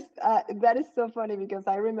 that is so funny because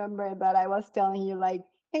I remember that I was telling you like,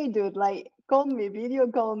 hey dude, like video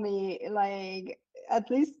call me like at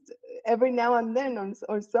least every now and then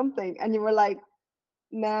or something, and you were like,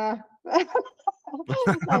 nah.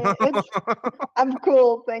 I'm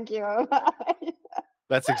cool, thank you.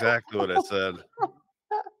 That's exactly what I said.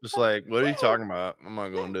 Just like, what are you talking about? I'm not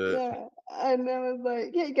going to do it. Yeah, and I was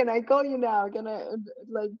like, hey, can I call you now? Can I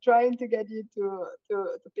like trying to get you to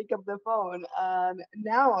pick up the phone? And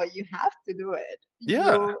now you have to do it.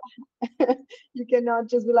 Yeah. You cannot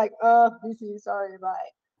just be like, oh, busy, sorry, bye.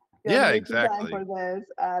 Yeah, making exactly. time for this,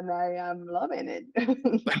 and I am loving it.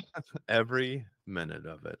 Every minute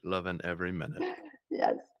of it, loving every minute.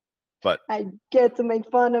 Yes. But I get to make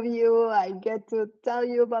fun of you. I get to tell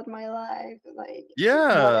you about my life. Like,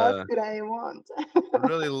 yeah, what else could I want? I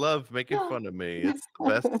really love making fun of me. It's the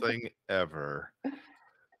best thing ever.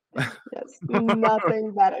 Yes,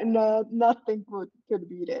 nothing better. No, nothing could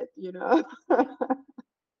beat it. You know.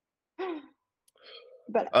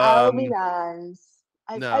 But I'll be nice.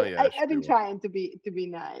 I've been trying to be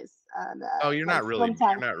nice, and oh, you're like not really.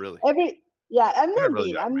 sometimes You're not really. I'm not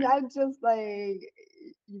really mean. I'm just like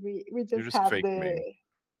we You're just just have fake the. mean.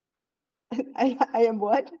 I am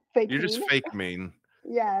what? Fake You're mean? just fake mean.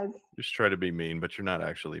 Yes. Just try to be mean, but you're not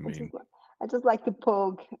actually mean. I just like to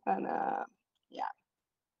poke, and yeah.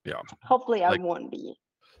 Yeah. Hopefully, I won't be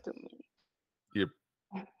too mean.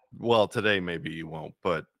 Well, today maybe you won't,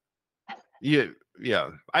 but yeah.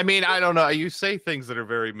 I mean, I don't know. You say things that are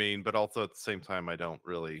very mean, but also at the same time, I don't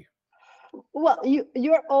really. Well,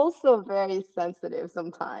 you're also very sensitive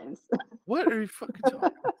sometimes. What are you fucking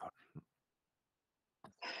talking about?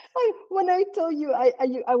 When I told you,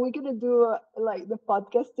 are we gonna do like the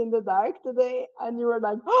podcast in the dark today? And you were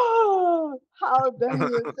like, oh, how dare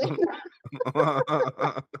you say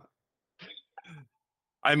that?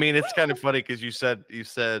 I mean, it's kind of funny because you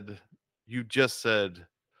just said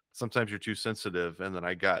sometimes you're too sensitive, and then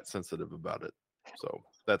I got sensitive about it. So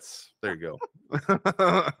there you go.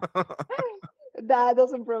 That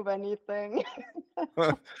doesn't prove anything.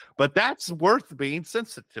 But that's worth being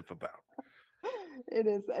sensitive about. It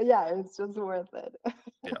is, yeah, it's just worth it.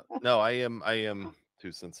 Yeah, no, I am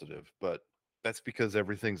too sensitive, but that's because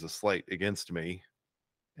everything's a slight against me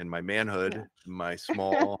and my manhood, my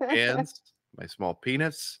small hands, my small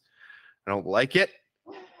penis. I don't like it.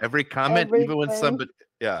 Every comment, even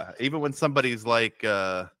when somebody's like,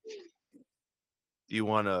 you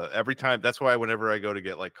want to, every time, that's why whenever I go to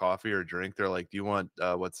get like coffee or drink, they're like, do you want,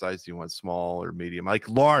 what size do you want, small or medium? Like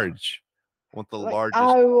large. I want the largest.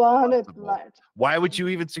 I want it large. Why would you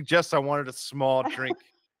even suggest I wanted a small drink?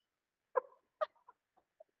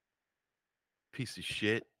 Piece of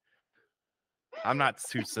shit. I'm not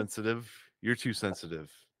too sensitive. You're too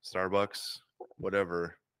sensitive. Starbucks,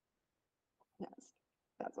 whatever. Yes,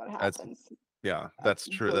 that's what happens. That's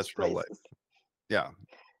true. That's real life. Yeah.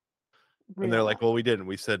 Real and they're like, life. well, we didn't.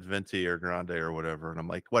 We said venti or grande or whatever. And I'm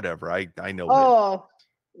like, whatever. I know. Oh,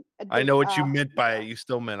 I know what you meant by it. You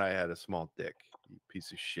still meant I had a small dick, you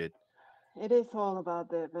piece of shit. It is all about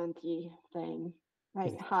the venti thing.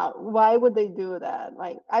 Like why would they do that?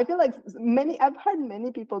 Like, I feel like I've heard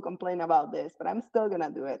many people complain about this, but I'm still gonna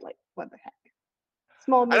do it. Like, what the heck?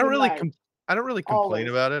 Small, medium, large. I don't really complain Always.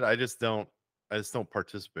 about it. I just don't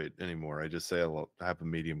participate anymore. I just say I'll have a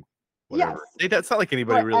medium, whatever. Yes. It's not like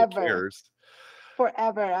anybody really cares.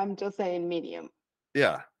 Forever, I'm just saying medium.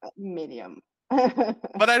 Yeah. Medium.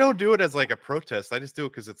 But I don't do it as like a protest. I just do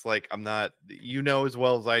it because it's like I'm not, as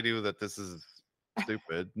well as I do that this is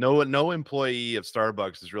stupid. No employee of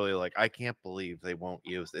Starbucks is really like, I can't believe they won't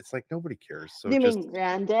use it. It's like nobody cares. So you mean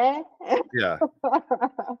grande? Yeah.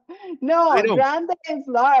 No, grande is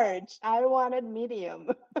large. I wanted medium.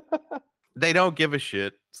 They don't give a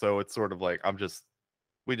shit. So it's sort of like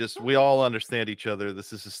we all understand each other.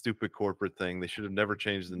 This is a stupid corporate thing. They should have never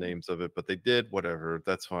changed the names of it, but they did. Whatever.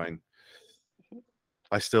 That's fine.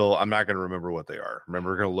 I'm not going to remember what they are. Remember,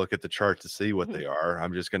 we're going to look at the chart to see what they are.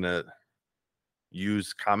 I'm just going to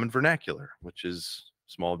use common vernacular, which is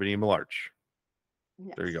small, medium, large.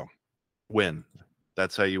 Yes. There you go. Win.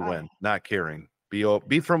 That's how you I win. Not caring.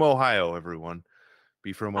 Be from Ohio, everyone.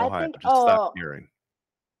 Be from I Ohio. think Just stop caring.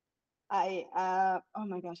 oh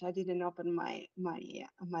my gosh, I didn't open my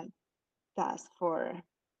task for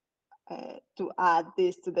to add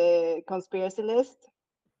this to the conspiracy list.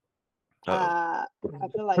 Uh-oh. I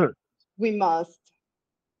feel like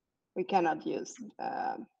we cannot use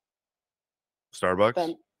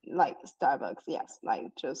Starbucks. like Starbucks. Yes,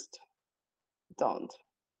 like just don't.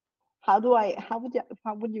 How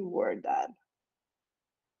would you word that?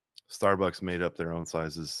 Starbucks made up their own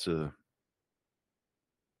sizes to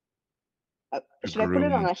Should I put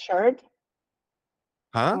it on groom. a shirt,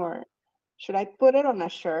 Huh? or should I put it on a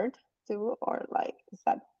shirt too, or like is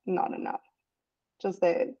that not enough? Just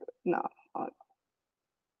the no.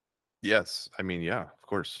 Yes. I mean, yeah, of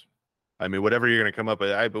course. I mean, whatever you're going to come up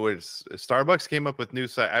with. Starbucks came up with new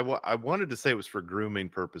size. I wanted to say it was for grooming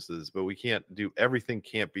purposes, but we can't do everything.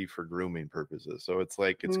 Can't be for grooming purposes. So it's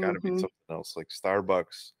like it's got to be Mhm. something else, like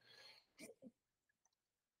Starbucks.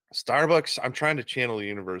 I'm trying to channel the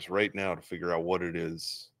universe right now to figure out what it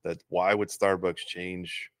is. Why would Starbucks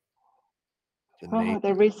change the name?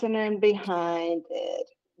 The reasoning behind it.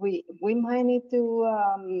 We might need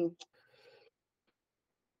to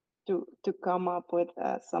come up with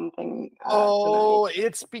something tonight.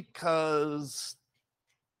 It's because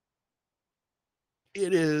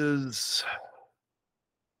it is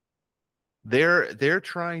they're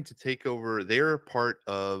trying to take over. They're part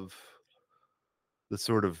of the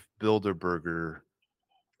sort of Bilderberger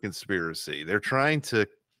conspiracy. They're trying to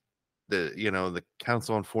the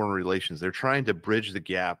Council on Foreign Relations. They're trying to bridge the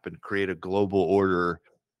gap and create a global order.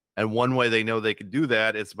 And one way they know they can do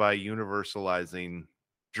that is by universalizing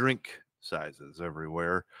drink sizes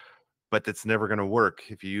everywhere. But that's never going to work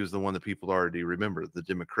if you use the one that people already remember, the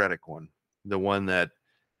Democratic one, the one that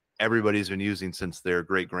everybody's been using since their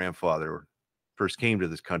great grandfather first came to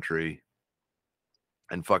this country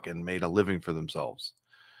and fucking made a living for themselves,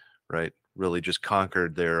 right? Really just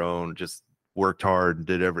conquered their own, just worked hard and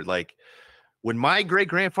did like when my great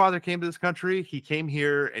grandfather came to this country, he came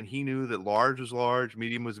here and he knew that large was large,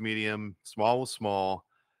 medium was medium, small was small.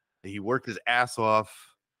 He worked his ass off.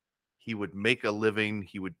 He would make a living.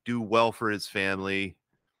 He would do well for his family.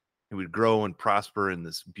 He would grow and prosper in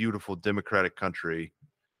this beautiful democratic country.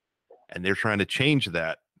 And they're trying to change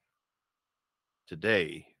that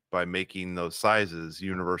today by making those sizes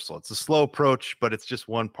universal. It's a slow approach, but it's just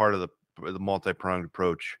one part of the multi-pronged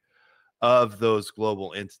approach of those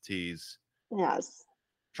global entities. Yes.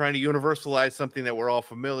 Trying to universalize something that we're all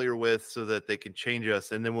familiar with so that they can change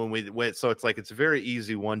us. And then when we went, so it's like it's a very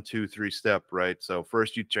easy 1, 2, 3 step, right? So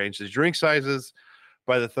first you change the drink sizes.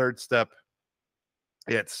 By the third step,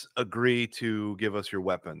 it's agree to give us your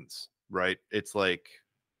weapons, right? It's like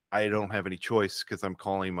I don't have any choice because I'm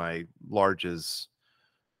calling my larges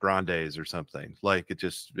grandes or something. Like it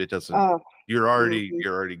doesn't. You're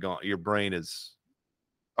already gone. Your brain is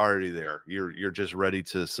already there. You're just ready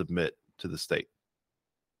to submit to the state.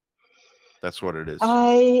 That's what it is.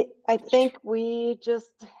 I think we just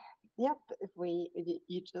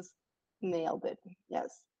you just nailed it.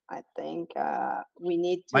 Yes, I think we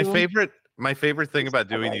need to. My favorite thing about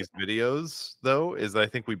doing these videos though is I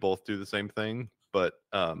think we both do the same thing, but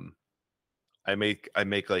I make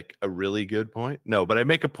like a really good point. No, but I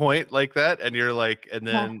make a point like that, and you're like, and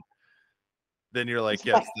then you're like,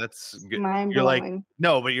 yes, that's good. You're like,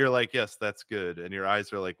 no, but you're like, yes, that's good. And your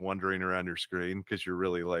eyes are like wandering around your screen because you're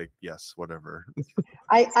really like, yes, whatever.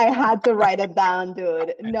 I had to write it down,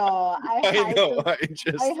 dude. No, I had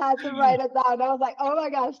to write it down. I was like, oh my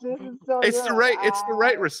gosh, this is so it's good. It's the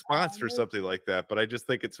right response for something like that. But I just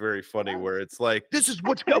think it's very funny where it's like, this is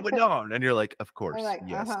what's going on. And you're like, of course, like,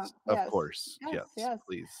 yes, of course, yes.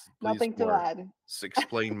 Please Nothing to add.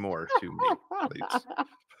 Explain more to me, please.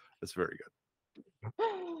 That's very good.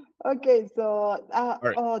 Okay, so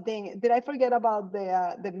right. Oh dang, did I forget about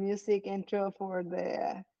the music intro for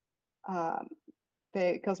the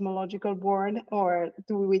Cosmological Board, or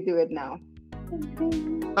do we do it now?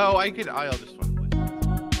 Oh, I'll just play.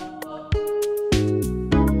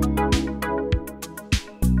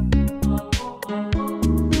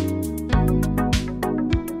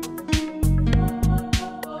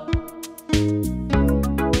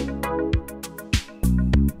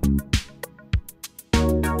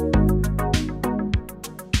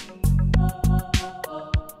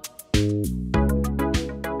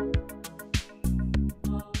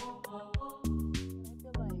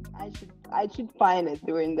 I should find it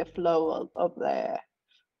during the flow of the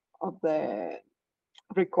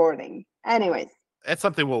recording. Anyways, that's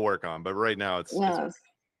something we'll work on, but right now it's yeah.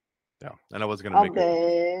 And I was gonna make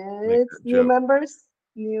new members,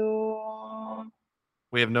 new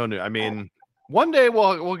We have no new. I mean, one day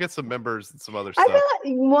we'll get some members and some other I stuff. feel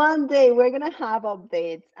like one day we're gonna have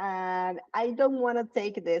updates, and I don't want to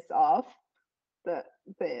take this off the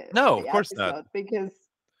No, the of course not. episode because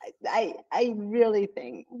I really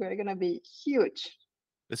think we're gonna be huge.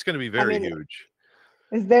 It's going to be I very mean, huge.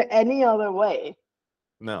 is there any other way?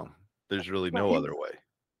 No, there's really no other way.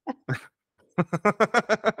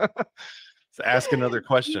 So ask another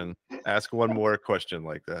question. Ask one more question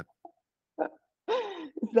like that.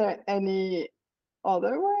 Is there any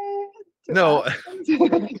other way? To No. ask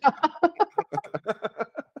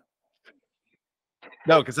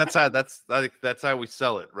No, because that's how we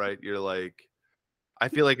sell it, right? You're like, I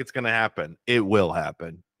feel like it's going to happen. It will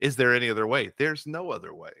happen. Is there any other way? There's no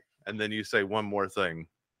other way. And then you say one more thing,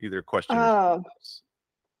 either question or Oh,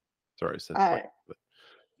 sorry, I said I, question, but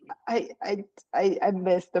I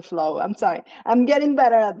missed the flow. I'm sorry. I'm getting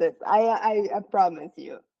better at this. I promise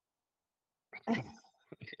you.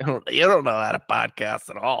 you don't know how to podcast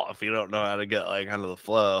at all if you don't know how to get like under the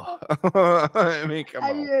flow. I mean, come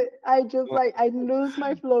on. I just like I lose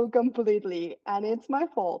my flow completely, and it's my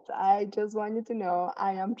fault. I just want you to know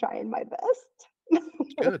I am trying my best.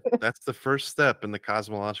 Good. That's the first step in the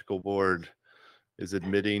Cosmological Board is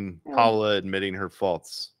admitting Yeah. Paula admitting her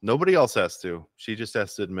faults. Nobody else has to. She just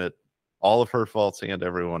has to admit all of her faults and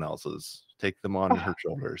everyone else's. Take them on her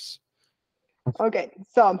shoulders. Okay,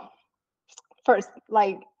 so first,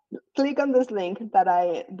 like, click on this link that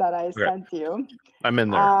I sent you, I'm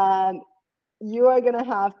in there. and you are gonna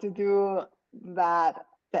have to do that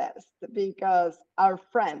test because our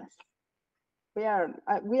friends, we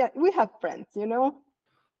have friends, you know,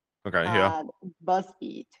 Okay, yeah. and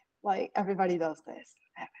BuzzFeed, like everybody does this.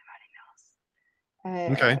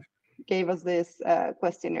 Everybody knows. Okay. Gave us this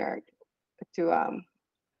questionnaire to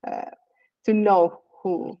know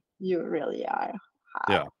who you really are.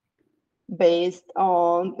 Yeah. Based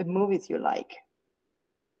on the movies you like.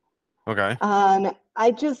 Okay. And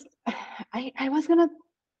I just, I was gonna,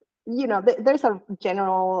 you know, there's a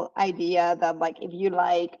general idea that like if you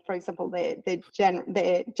like, for example, the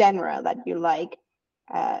genre that you like,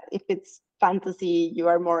 if it's fantasy, you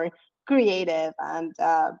are more creative, and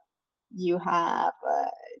you have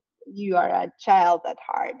you are a child at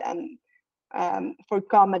heart, and for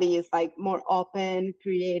comedy it's like more open,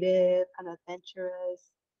 creative, and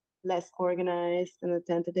adventurous, less organized and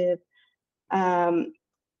attentive.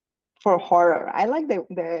 For horror, I like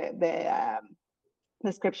the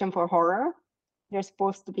description for horror. You're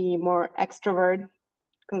supposed to be more extrovert,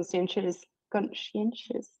 conscientious,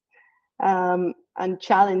 and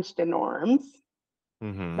challenge the norms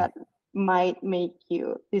Mm-hmm. that might make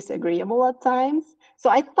you disagreeable at times. So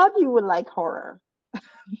I thought you would like horror.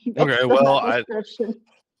 Okay, well, description.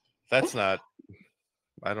 that's not.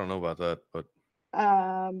 I don't know about that, but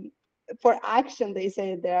For action, they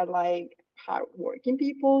say they're like hardworking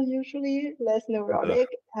people, usually less neurotic,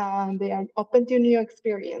 and they are open to new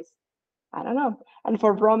experience. I don't know. And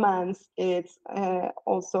for romance, it's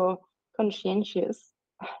also conscientious.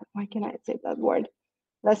 Why can I say that word?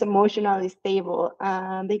 Less emotionally stable,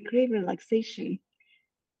 and they crave relaxation.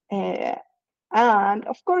 And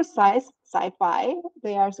of course, sci-fi.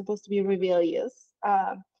 They are supposed to be rebellious,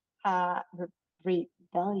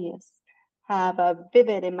 rebellious, have a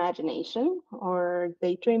vivid imagination or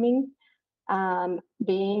daydreaming, and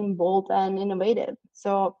being bold and innovative.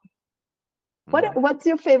 So, what's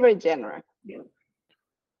your favorite genre?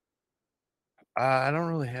 I don't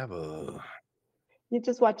really have a. You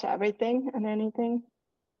just watch everything and anything?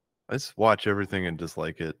 I just watch everything and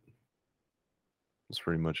dislike it. That's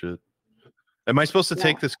pretty much it. Am I supposed to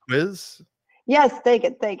take this quiz? Yes, take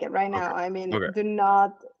it right now. I mean, do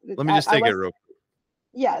not. Let me just take it real quick.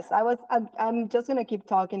 Yes, I'm just gonna keep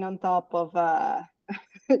talking on top of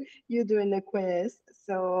you doing the quiz,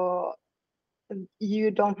 so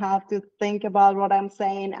you don't have to think about what I'm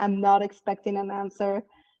saying. I'm not expecting an answer.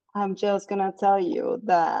 I'm just gonna tell you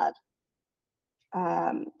that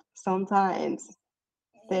sometimes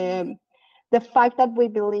the fact that we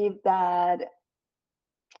believe that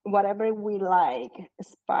whatever we like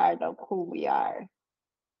is part of who we are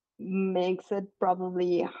makes it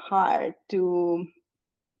probably hard to,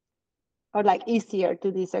 or like easier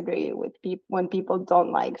to disagree with people when people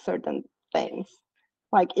don't like certain things,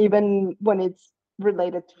 like even when it's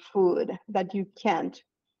related to food, that you can't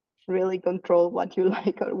really control what you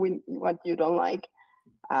like or what you don't like.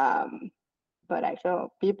 But I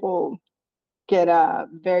feel people get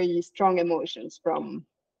very strong emotions from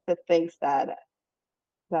the things that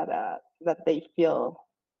they feel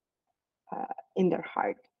in their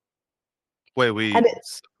heart. Wait,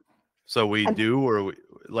 so we and do, or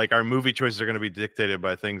like our movie choices are going to be dictated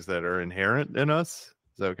by things that are inherent in us?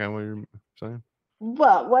 Is that kind of what you're saying?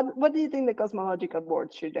 Well, what do you think the Cosmological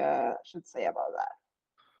Board should say about that?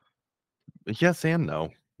 Yes and no,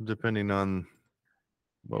 depending on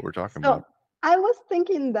what we're talking So about. I was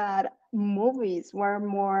thinking that movies were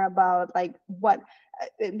more about like what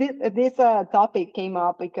this topic came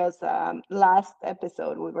up because last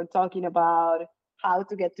episode we were talking about how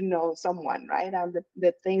to get to know someone, right? And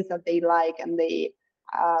the things that they like and they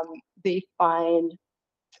find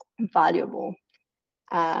valuable.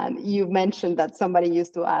 And you mentioned that somebody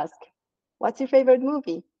used to ask, "What's your favorite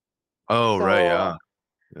movie?" Oh, right. So Yeah.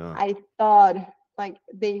 Yeah. I thought like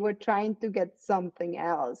they were trying to get something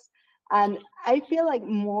else. And I feel like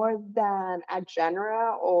more than a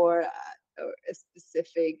genre or a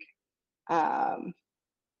specific, um,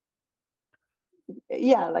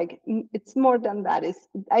 yeah, like it's more than that.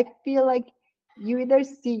 I feel like you either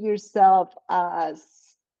see yourself as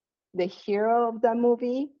the hero of the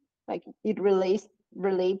movie, like it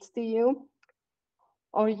relates to you,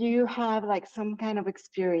 or you have like some kind of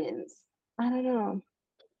experience. I don't know.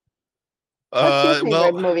 What's your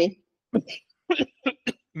Well, favorite movie?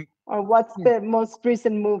 Or what's the most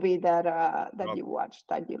recent movie that you watched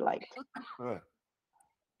that you liked?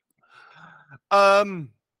 um,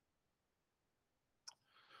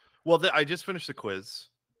 well, I just finished the quiz,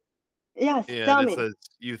 Yes, and tell it me. says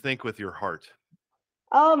you think with your heart.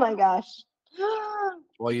 Oh my gosh.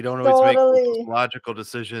 Well, you don't always make the most Totally. logical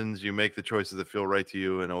decisions. You make the choices that feel right to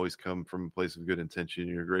you and always come from a place of good intention.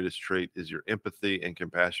 Your greatest trait is your empathy and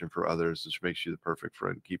compassion for others, which makes you the perfect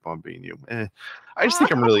friend. Keep on being you. I just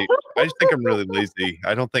think I'm really lazy.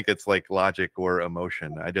 I don't think it's like logic or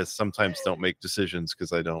emotion. I just sometimes don't make decisions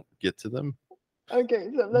because I don't get to them Okay,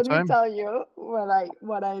 so in let me time. tell you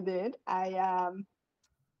what I did. I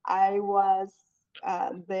was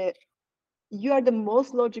the you are the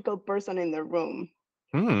most logical person in the room.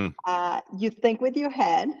 Hmm. You think with your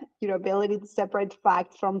head. Your ability to separate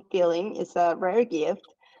fact from feeling is a rare gift,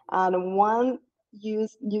 and one you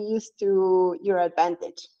use to your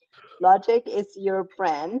advantage. Logic is your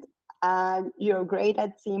friend, and you're great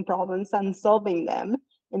at seeing problems and solving them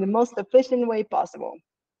in the most efficient way possible.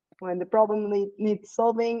 When the problem needs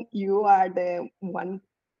solving, you are the one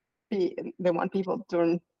people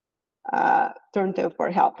turn to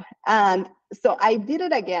for help. And so I did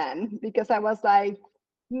it again because I was like,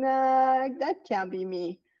 nah, that can't be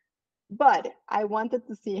me. But I wanted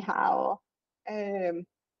to see um,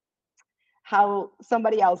 how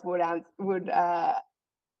somebody else would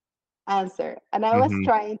answer, and I was Mm-hmm.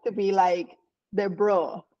 trying to be like the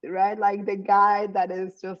bro, right? Like the guy that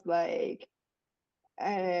is just like,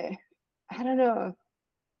 uh, I don't know,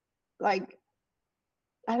 like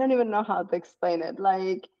I don't even know how to explain it.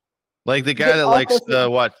 Like Like the guy the that likes opposite.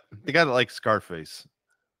 what? The guy that likes Scarface.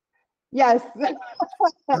 Yes,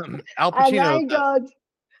 Al and Pacino.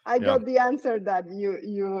 I Yeah. got the answer that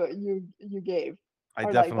you gave, I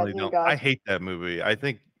or like definitely that you don't. I got. hate that movie. I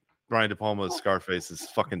think Brian De Palma's Scarface is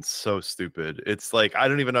fucking so stupid. It's like I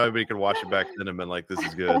don't even know anybody could watch it back then and been like, "This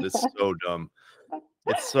is good." It's so dumb.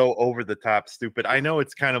 It's so over the top stupid. I know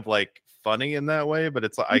it's kind of like funny in that way, but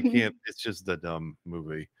it's like I can't. It's just a dumb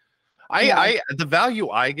movie. Yeah. The value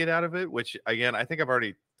I get out of it, which again, I think I've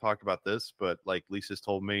already talked about this, but like Lisa's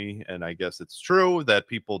told me, and I guess it's true that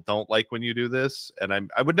people don't like when you do this. And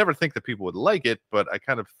I would never think that people would like it, but I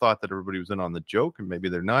kind of thought that everybody was in on the joke, and maybe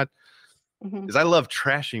they're not. Mhm. Because I love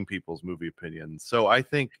trashing people's movie opinions. So I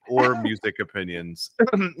think, or music opinions,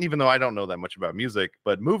 even though I don't know that much about music,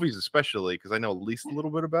 but movies especially, because I know at least a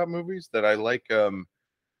little bit about movies that I like.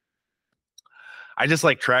 I just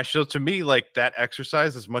like trash. So to me, like that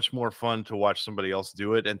exercise is much more fun to watch somebody else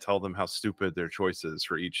do it and tell them how stupid their choice is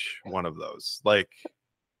for each one of those. Like,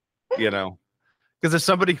 because if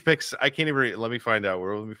somebody picks, I can't even, let me find out.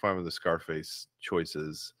 Let me find where the Scarface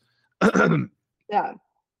choices. Let Yeah.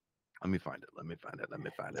 me find it. Let me find it. Let me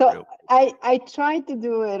find it So real quick. I tried to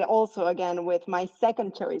do it also again with my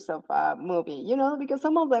second choice of a movie, because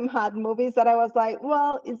some of them had movies that I was like,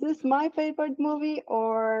 well, is this my favorite movie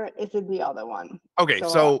or is it the other one? Okay, So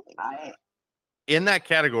so in that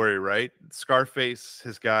category, right? Scarface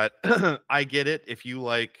has got, I get it. If you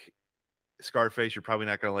like Scarface, you're probably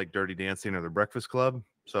not going to like Dirty Dancing or The Breakfast Club.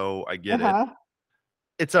 So I get it. uh-huh.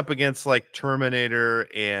 It's up against like Terminator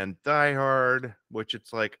and Die Hard, which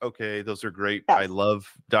it's like, okay, those are great. I Yes. love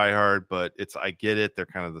Die Hard, but I get it. They're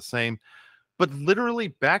kind of the same. But literally,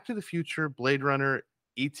 Back to the Future, Blade Runner,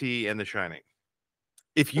 E.T., and The Shining.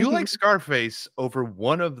 If you like Scarface over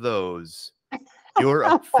one of those, you're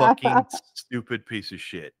a fucking stupid piece of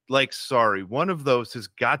shit. Like, sorry, one of those has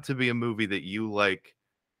got to be a movie that you like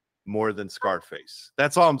more than Scarface.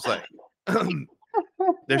 That's all I'm saying.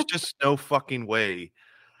 There's just no fucking way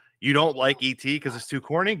You don't like E.T. because it's too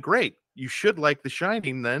corny? Great. You should like The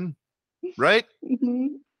Shining then, right?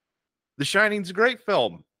 Mhm. The Shining's a great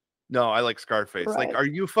film. No, I like Scarface. Like, Right. are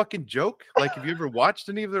you a fucking joke? Like, have you ever watched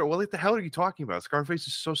any of their? Well, what the hell are you talking about? Scarface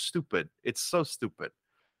is so stupid. It's so stupid.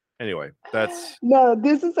 Anyway, that's No,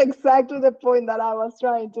 this is exactly the point that I was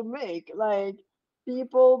trying to make. Like,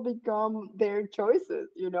 people become their choices,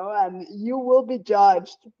 and you will be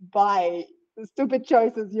judged by the stupid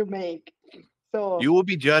choices you make. So, you will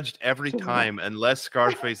be judged every just wa- time unless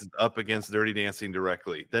Scarface is up against Dirty Dancing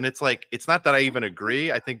directly. Then it's like it's not that I even agree.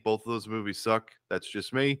 I think both of those movies suck. That's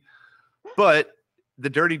just me. But the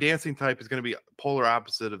Dirty Dancing type is going to be polar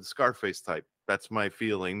opposite of the Scarface type. That's my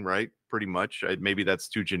feeling, right? Pretty much. Maybe that's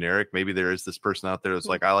too generic. Maybe there is this person out there that's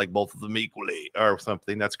like, I like both of them equally or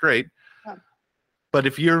something. That's great. Yeah. But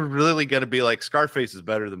if you're really going to be like Scarface is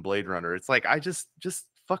better than Blade Runner, it's like I just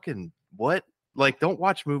fucking what? Like, don't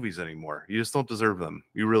watch movies anymore. You just don't deserve them.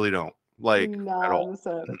 You really don't. Like at all. No,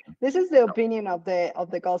 so this is the opinion of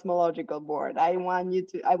the Cosmological Board. I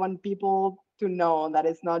want people to know that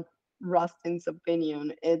it's not Rustin's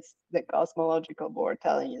opinion. It's the Cosmological Board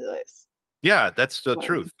telling you this. Yeah, that's the Like,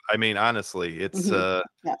 truth. I mean, honestly, it's mhm.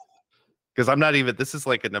 Yes. because I'm not even. This is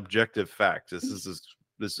like an objective fact. This is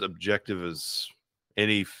this objective as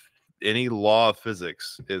any any law of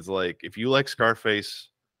physics is like. If you like Scarface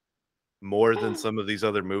more than some of these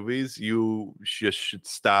other movies, you just should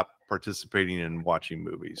stop participating in watching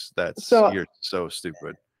movies. So, You're so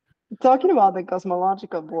stupid. talking about the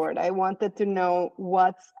Cosmological Board, I wanted to know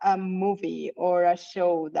what's a movie or a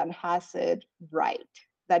show that has it right,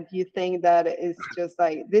 that you think that is just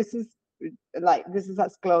like this is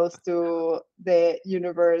as close to the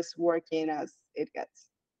universe working as it gets.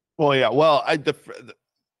 Well, yeah. Well,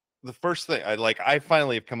 the first thing I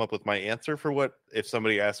finally have come up with my answer for what if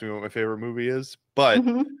somebody asks me what my favorite movie is, but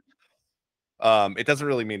Mhm. it doesn't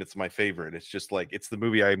really mean it's my favorite. It's just like it's the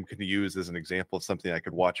movie I'm going to use as an example of something I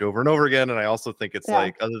could watch over and over again. And I also think it's Yeah.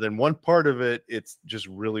 like other than one part of it, it's just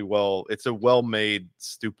really it's a well-made,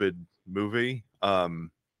 stupid movie.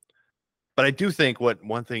 But I do think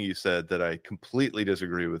one thing you said that I completely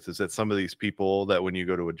disagree with is that some of these people that when you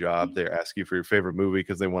go to a job, they ask you for your favorite movie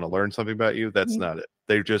because they want to learn something about you. That's not it.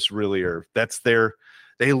 They just really are.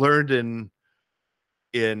 They learned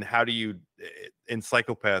in how do you in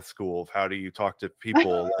psychopath school of how do you talk to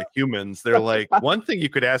people like humans. They're like, one thing you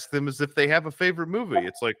could ask them is if they have a favorite movie.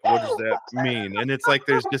 It's like, what does that mean? And it's like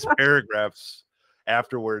there's just paragraphs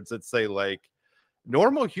afterwards that say like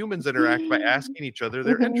normal humans interact by asking each other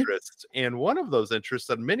their Mhm. interests, and one of those interests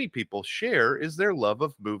that many people share is their love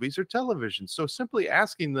of movies or television. So simply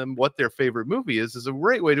asking them what their favorite movie is a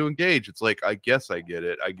great way to engage. It's like, I guess I get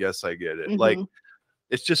it. I guess I get it. Like Mhm.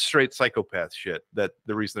 it's just straight psychopath shit that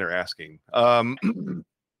the reason they're asking.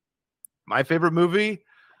 My favorite movie,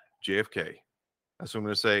 JFK. That's what I'm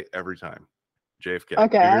going to say every time. JFK.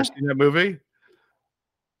 Have you ever Okay. seen that movie?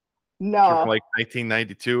 From No. like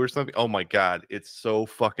 1992 or something. Oh my god, it's so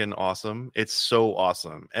fucking awesome. It's so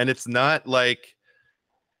awesome. And it's not like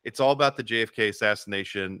it's all about the JFK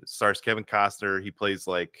assassination. It stars Kevin Costner. He plays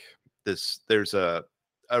like this there's a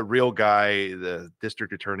real guy, the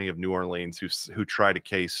district attorney of New Orleans who tried a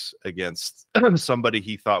case against somebody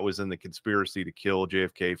he thought was in the conspiracy to kill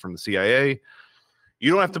JFK from the CIA. You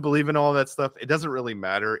don't have to believe in all that stuff. It doesn't really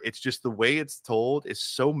matter. It's just the way it's told is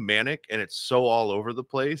so manic and it's so all over the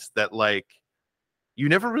place that like there's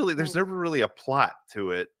never really a plot to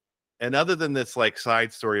it. And other than this like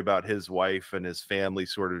side story about his wife and his family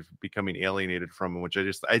sort of becoming alienated from him, which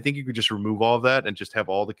I think you could just remove all of that and just have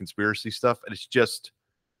all the conspiracy stuff. And it's just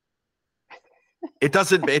it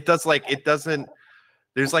doesn't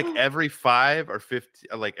there's like every 5 or 50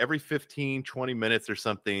 like every 15 20 minutes or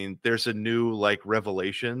something there's a new like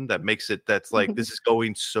revelation that makes it that's like this is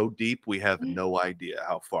going so deep we have no idea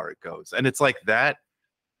how far it goes, and it's like that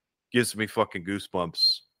gives me fucking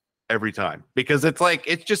goosebumps every time because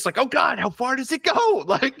it's just like, oh god, how far does it go?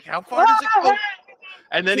 Like how far does it go?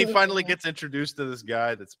 And then he finally gets introduced to this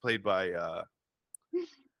guy that's played by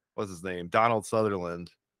what's his name, Donald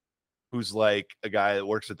Sutherland, who's like a guy that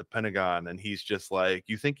works at the Pentagon, and he's just like,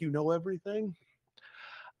 you think you know everything?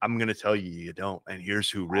 I'm gonna tell you you don't, and here's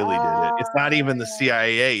who really did it. It's not even the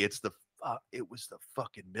CIA, it was the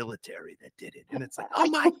fucking military that did it. And it's like, oh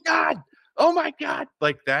my god,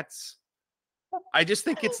 like that's I just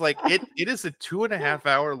think it's like it is a 2.5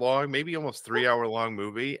 hour long, maybe almost 3 hour long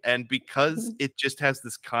movie, and because it just has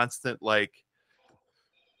this constant like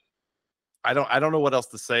I don't know what else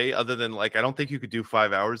to say other than like I don't think you could do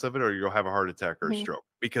 5 hours of it or you'll have a heart attack or a stroke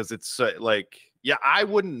because it's like, yeah, I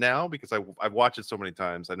wouldn't now because I've watched it so many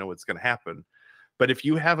times. I know what's going to happen, But if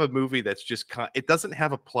you have a movie that's just it doesn't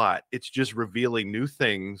have a plot, it's just revealing new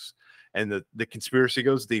things, and the conspiracy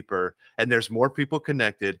goes deeper, and there's more people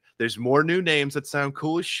connected, there's more new names that sound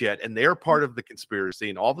cool as shit, and they're part of the conspiracy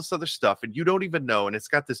and all this other stuff, and you don't even know. And it's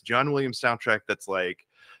got this John Williams soundtrack that's like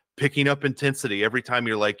picking up intensity every time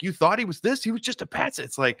you're like, you thought he was this, he was just a patsy.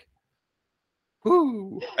 It's like,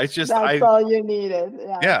 whoo. It's just That's all you needed.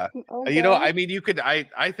 yeah. Okay. You know, I mean, you could I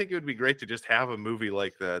think it would be great to just have a movie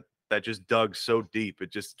like that just dug so deep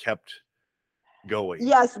it just kept going.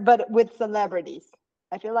 Yes, but with celebrities.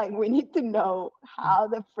 I feel like we need to know how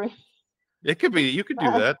the It could be, you could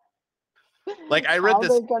do that. Like I read how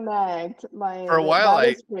this they connect. for a while. That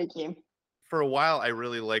is freaky. For a while, I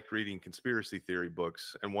really liked reading conspiracy theory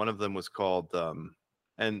books, and one of them was called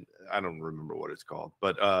and I don't remember what it's called,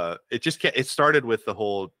 but it started with the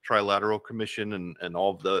whole Trilateral Commission and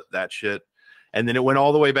all of that shit, and then it went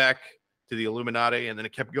all the way back to the Illuminati, and then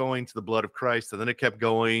it kept going to the blood of Christ, and then it kept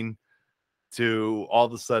going to all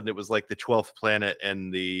of a sudden it was like the 12th planet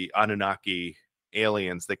and the Anunnaki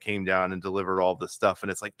aliens that came down and delivered all this stuff.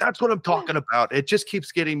 And it's like, that's what I'm talking about. It just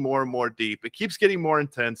keeps getting more and more deep. It keeps getting more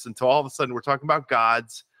intense until all of a sudden we're talking about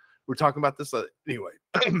gods. We're talking about this. Anyway,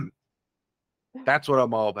 that's what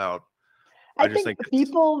I'm all about. I just think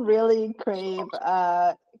people really crave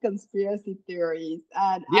conspiracy theories,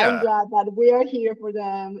 and I'm glad that we are here for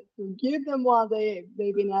them to give them what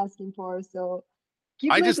they've been asking for. So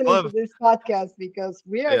keep listening to this podcast because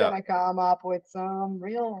we are gonna come up with some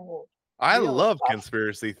real. I love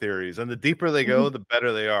conspiracy theories, and the deeper they go, the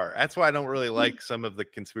better they are. That's why I don't really like some of the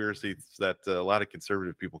conspiracies that a lot of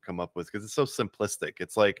conservative people come up with, because it's so simplistic.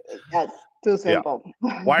 It's like, that's too simple.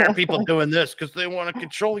 Yeah. Why are people doing this? Because they want to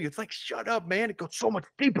control you. It's like, shut up, man. It goes so much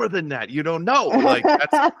deeper than that. You don't know. Like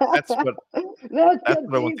that's what I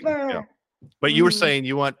want to, But you were saying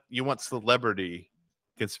you want celebrity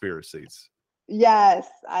conspiracies. Yes,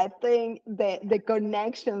 I think the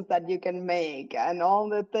connections that you can make and all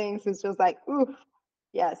the things is just like, oof,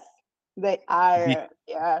 yes, they are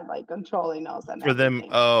like controlling us and for everything.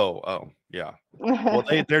 Them. Yeah. Well,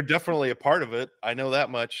 they're definitely a part of it. I know that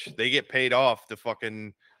much. They get paid off to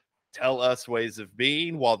fucking tell us ways of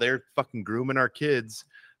being while they're fucking grooming our kids.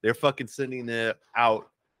 They're fucking sending it out.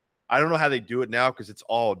 I don't know how they do it now because it's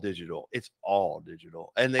all digital. It's all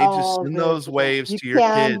digital. And they just send those waves to your kids.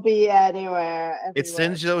 You can't be anywhere. It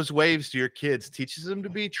sends those waves to your kids, teaches them to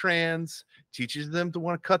be trans, teaches them to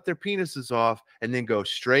want to cut their penises off, and then go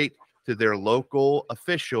straight to their local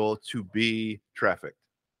official to be trafficked.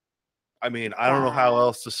 I mean, I don't know how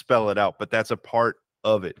else to spell it out, but that's a part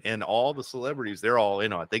of it. And all the celebrities, they're all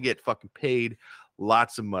in on it. They get fucking paid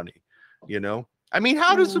lots of money, you know? I mean,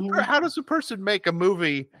 how does a person make a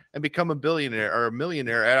movie and become a billionaire or a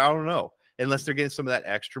millionaire? I don't know, unless they're getting some of that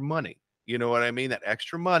extra money. You know what I mean? That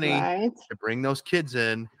extra money to bring those kids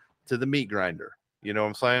in to the meat grinder. You know what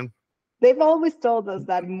I'm saying? They've always told us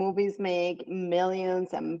that movies make millions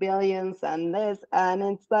and billions and this, and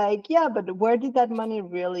it's like, yeah, but where did that money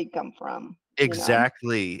really come from?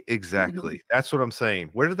 Exactly. That's what I'm saying.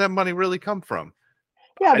 Where did that money really come from?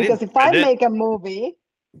 Yeah, because if I make a movie.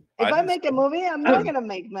 If I make a movie, I'm not gonna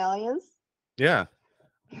make millions. Yeah,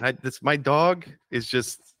 my dog is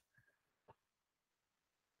just.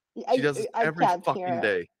 She does this every fucking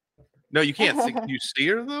day. No, you can't see. Can you see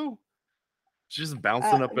her though? She's just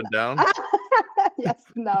bouncing up and down. Yes,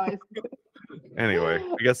 no. Anyway,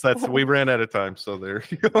 I guess we ran out of time, so there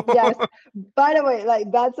you go. Yes. By the way, like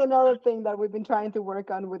that's another thing that we've been trying to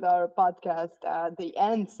work on with our podcast. The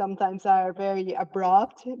ends sometimes are very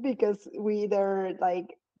abrupt because we either like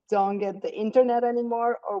don't get the internet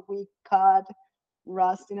anymore, or we cut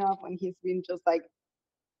Rustin off when he's been just like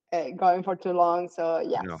going for too long. So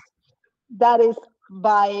yes, that is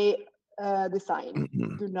by design.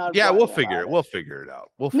 Do not. Yeah, we'll figure it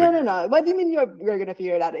out. No. What do you mean you're gonna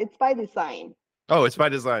figure it out? It's by design. Oh, it's by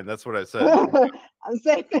design. That's what I said. I'm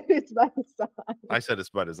saying it's by design. I said it's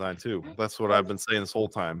by design too. That's what I've been saying this whole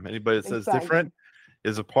time. Anybody that says different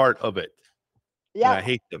is a part of it. Yeah, I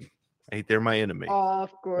hate them. They're my enemy.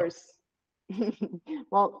 Of course.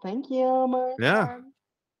 Well, thank you, Mark. Yeah.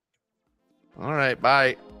 All right.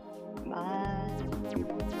 Bye. Bye.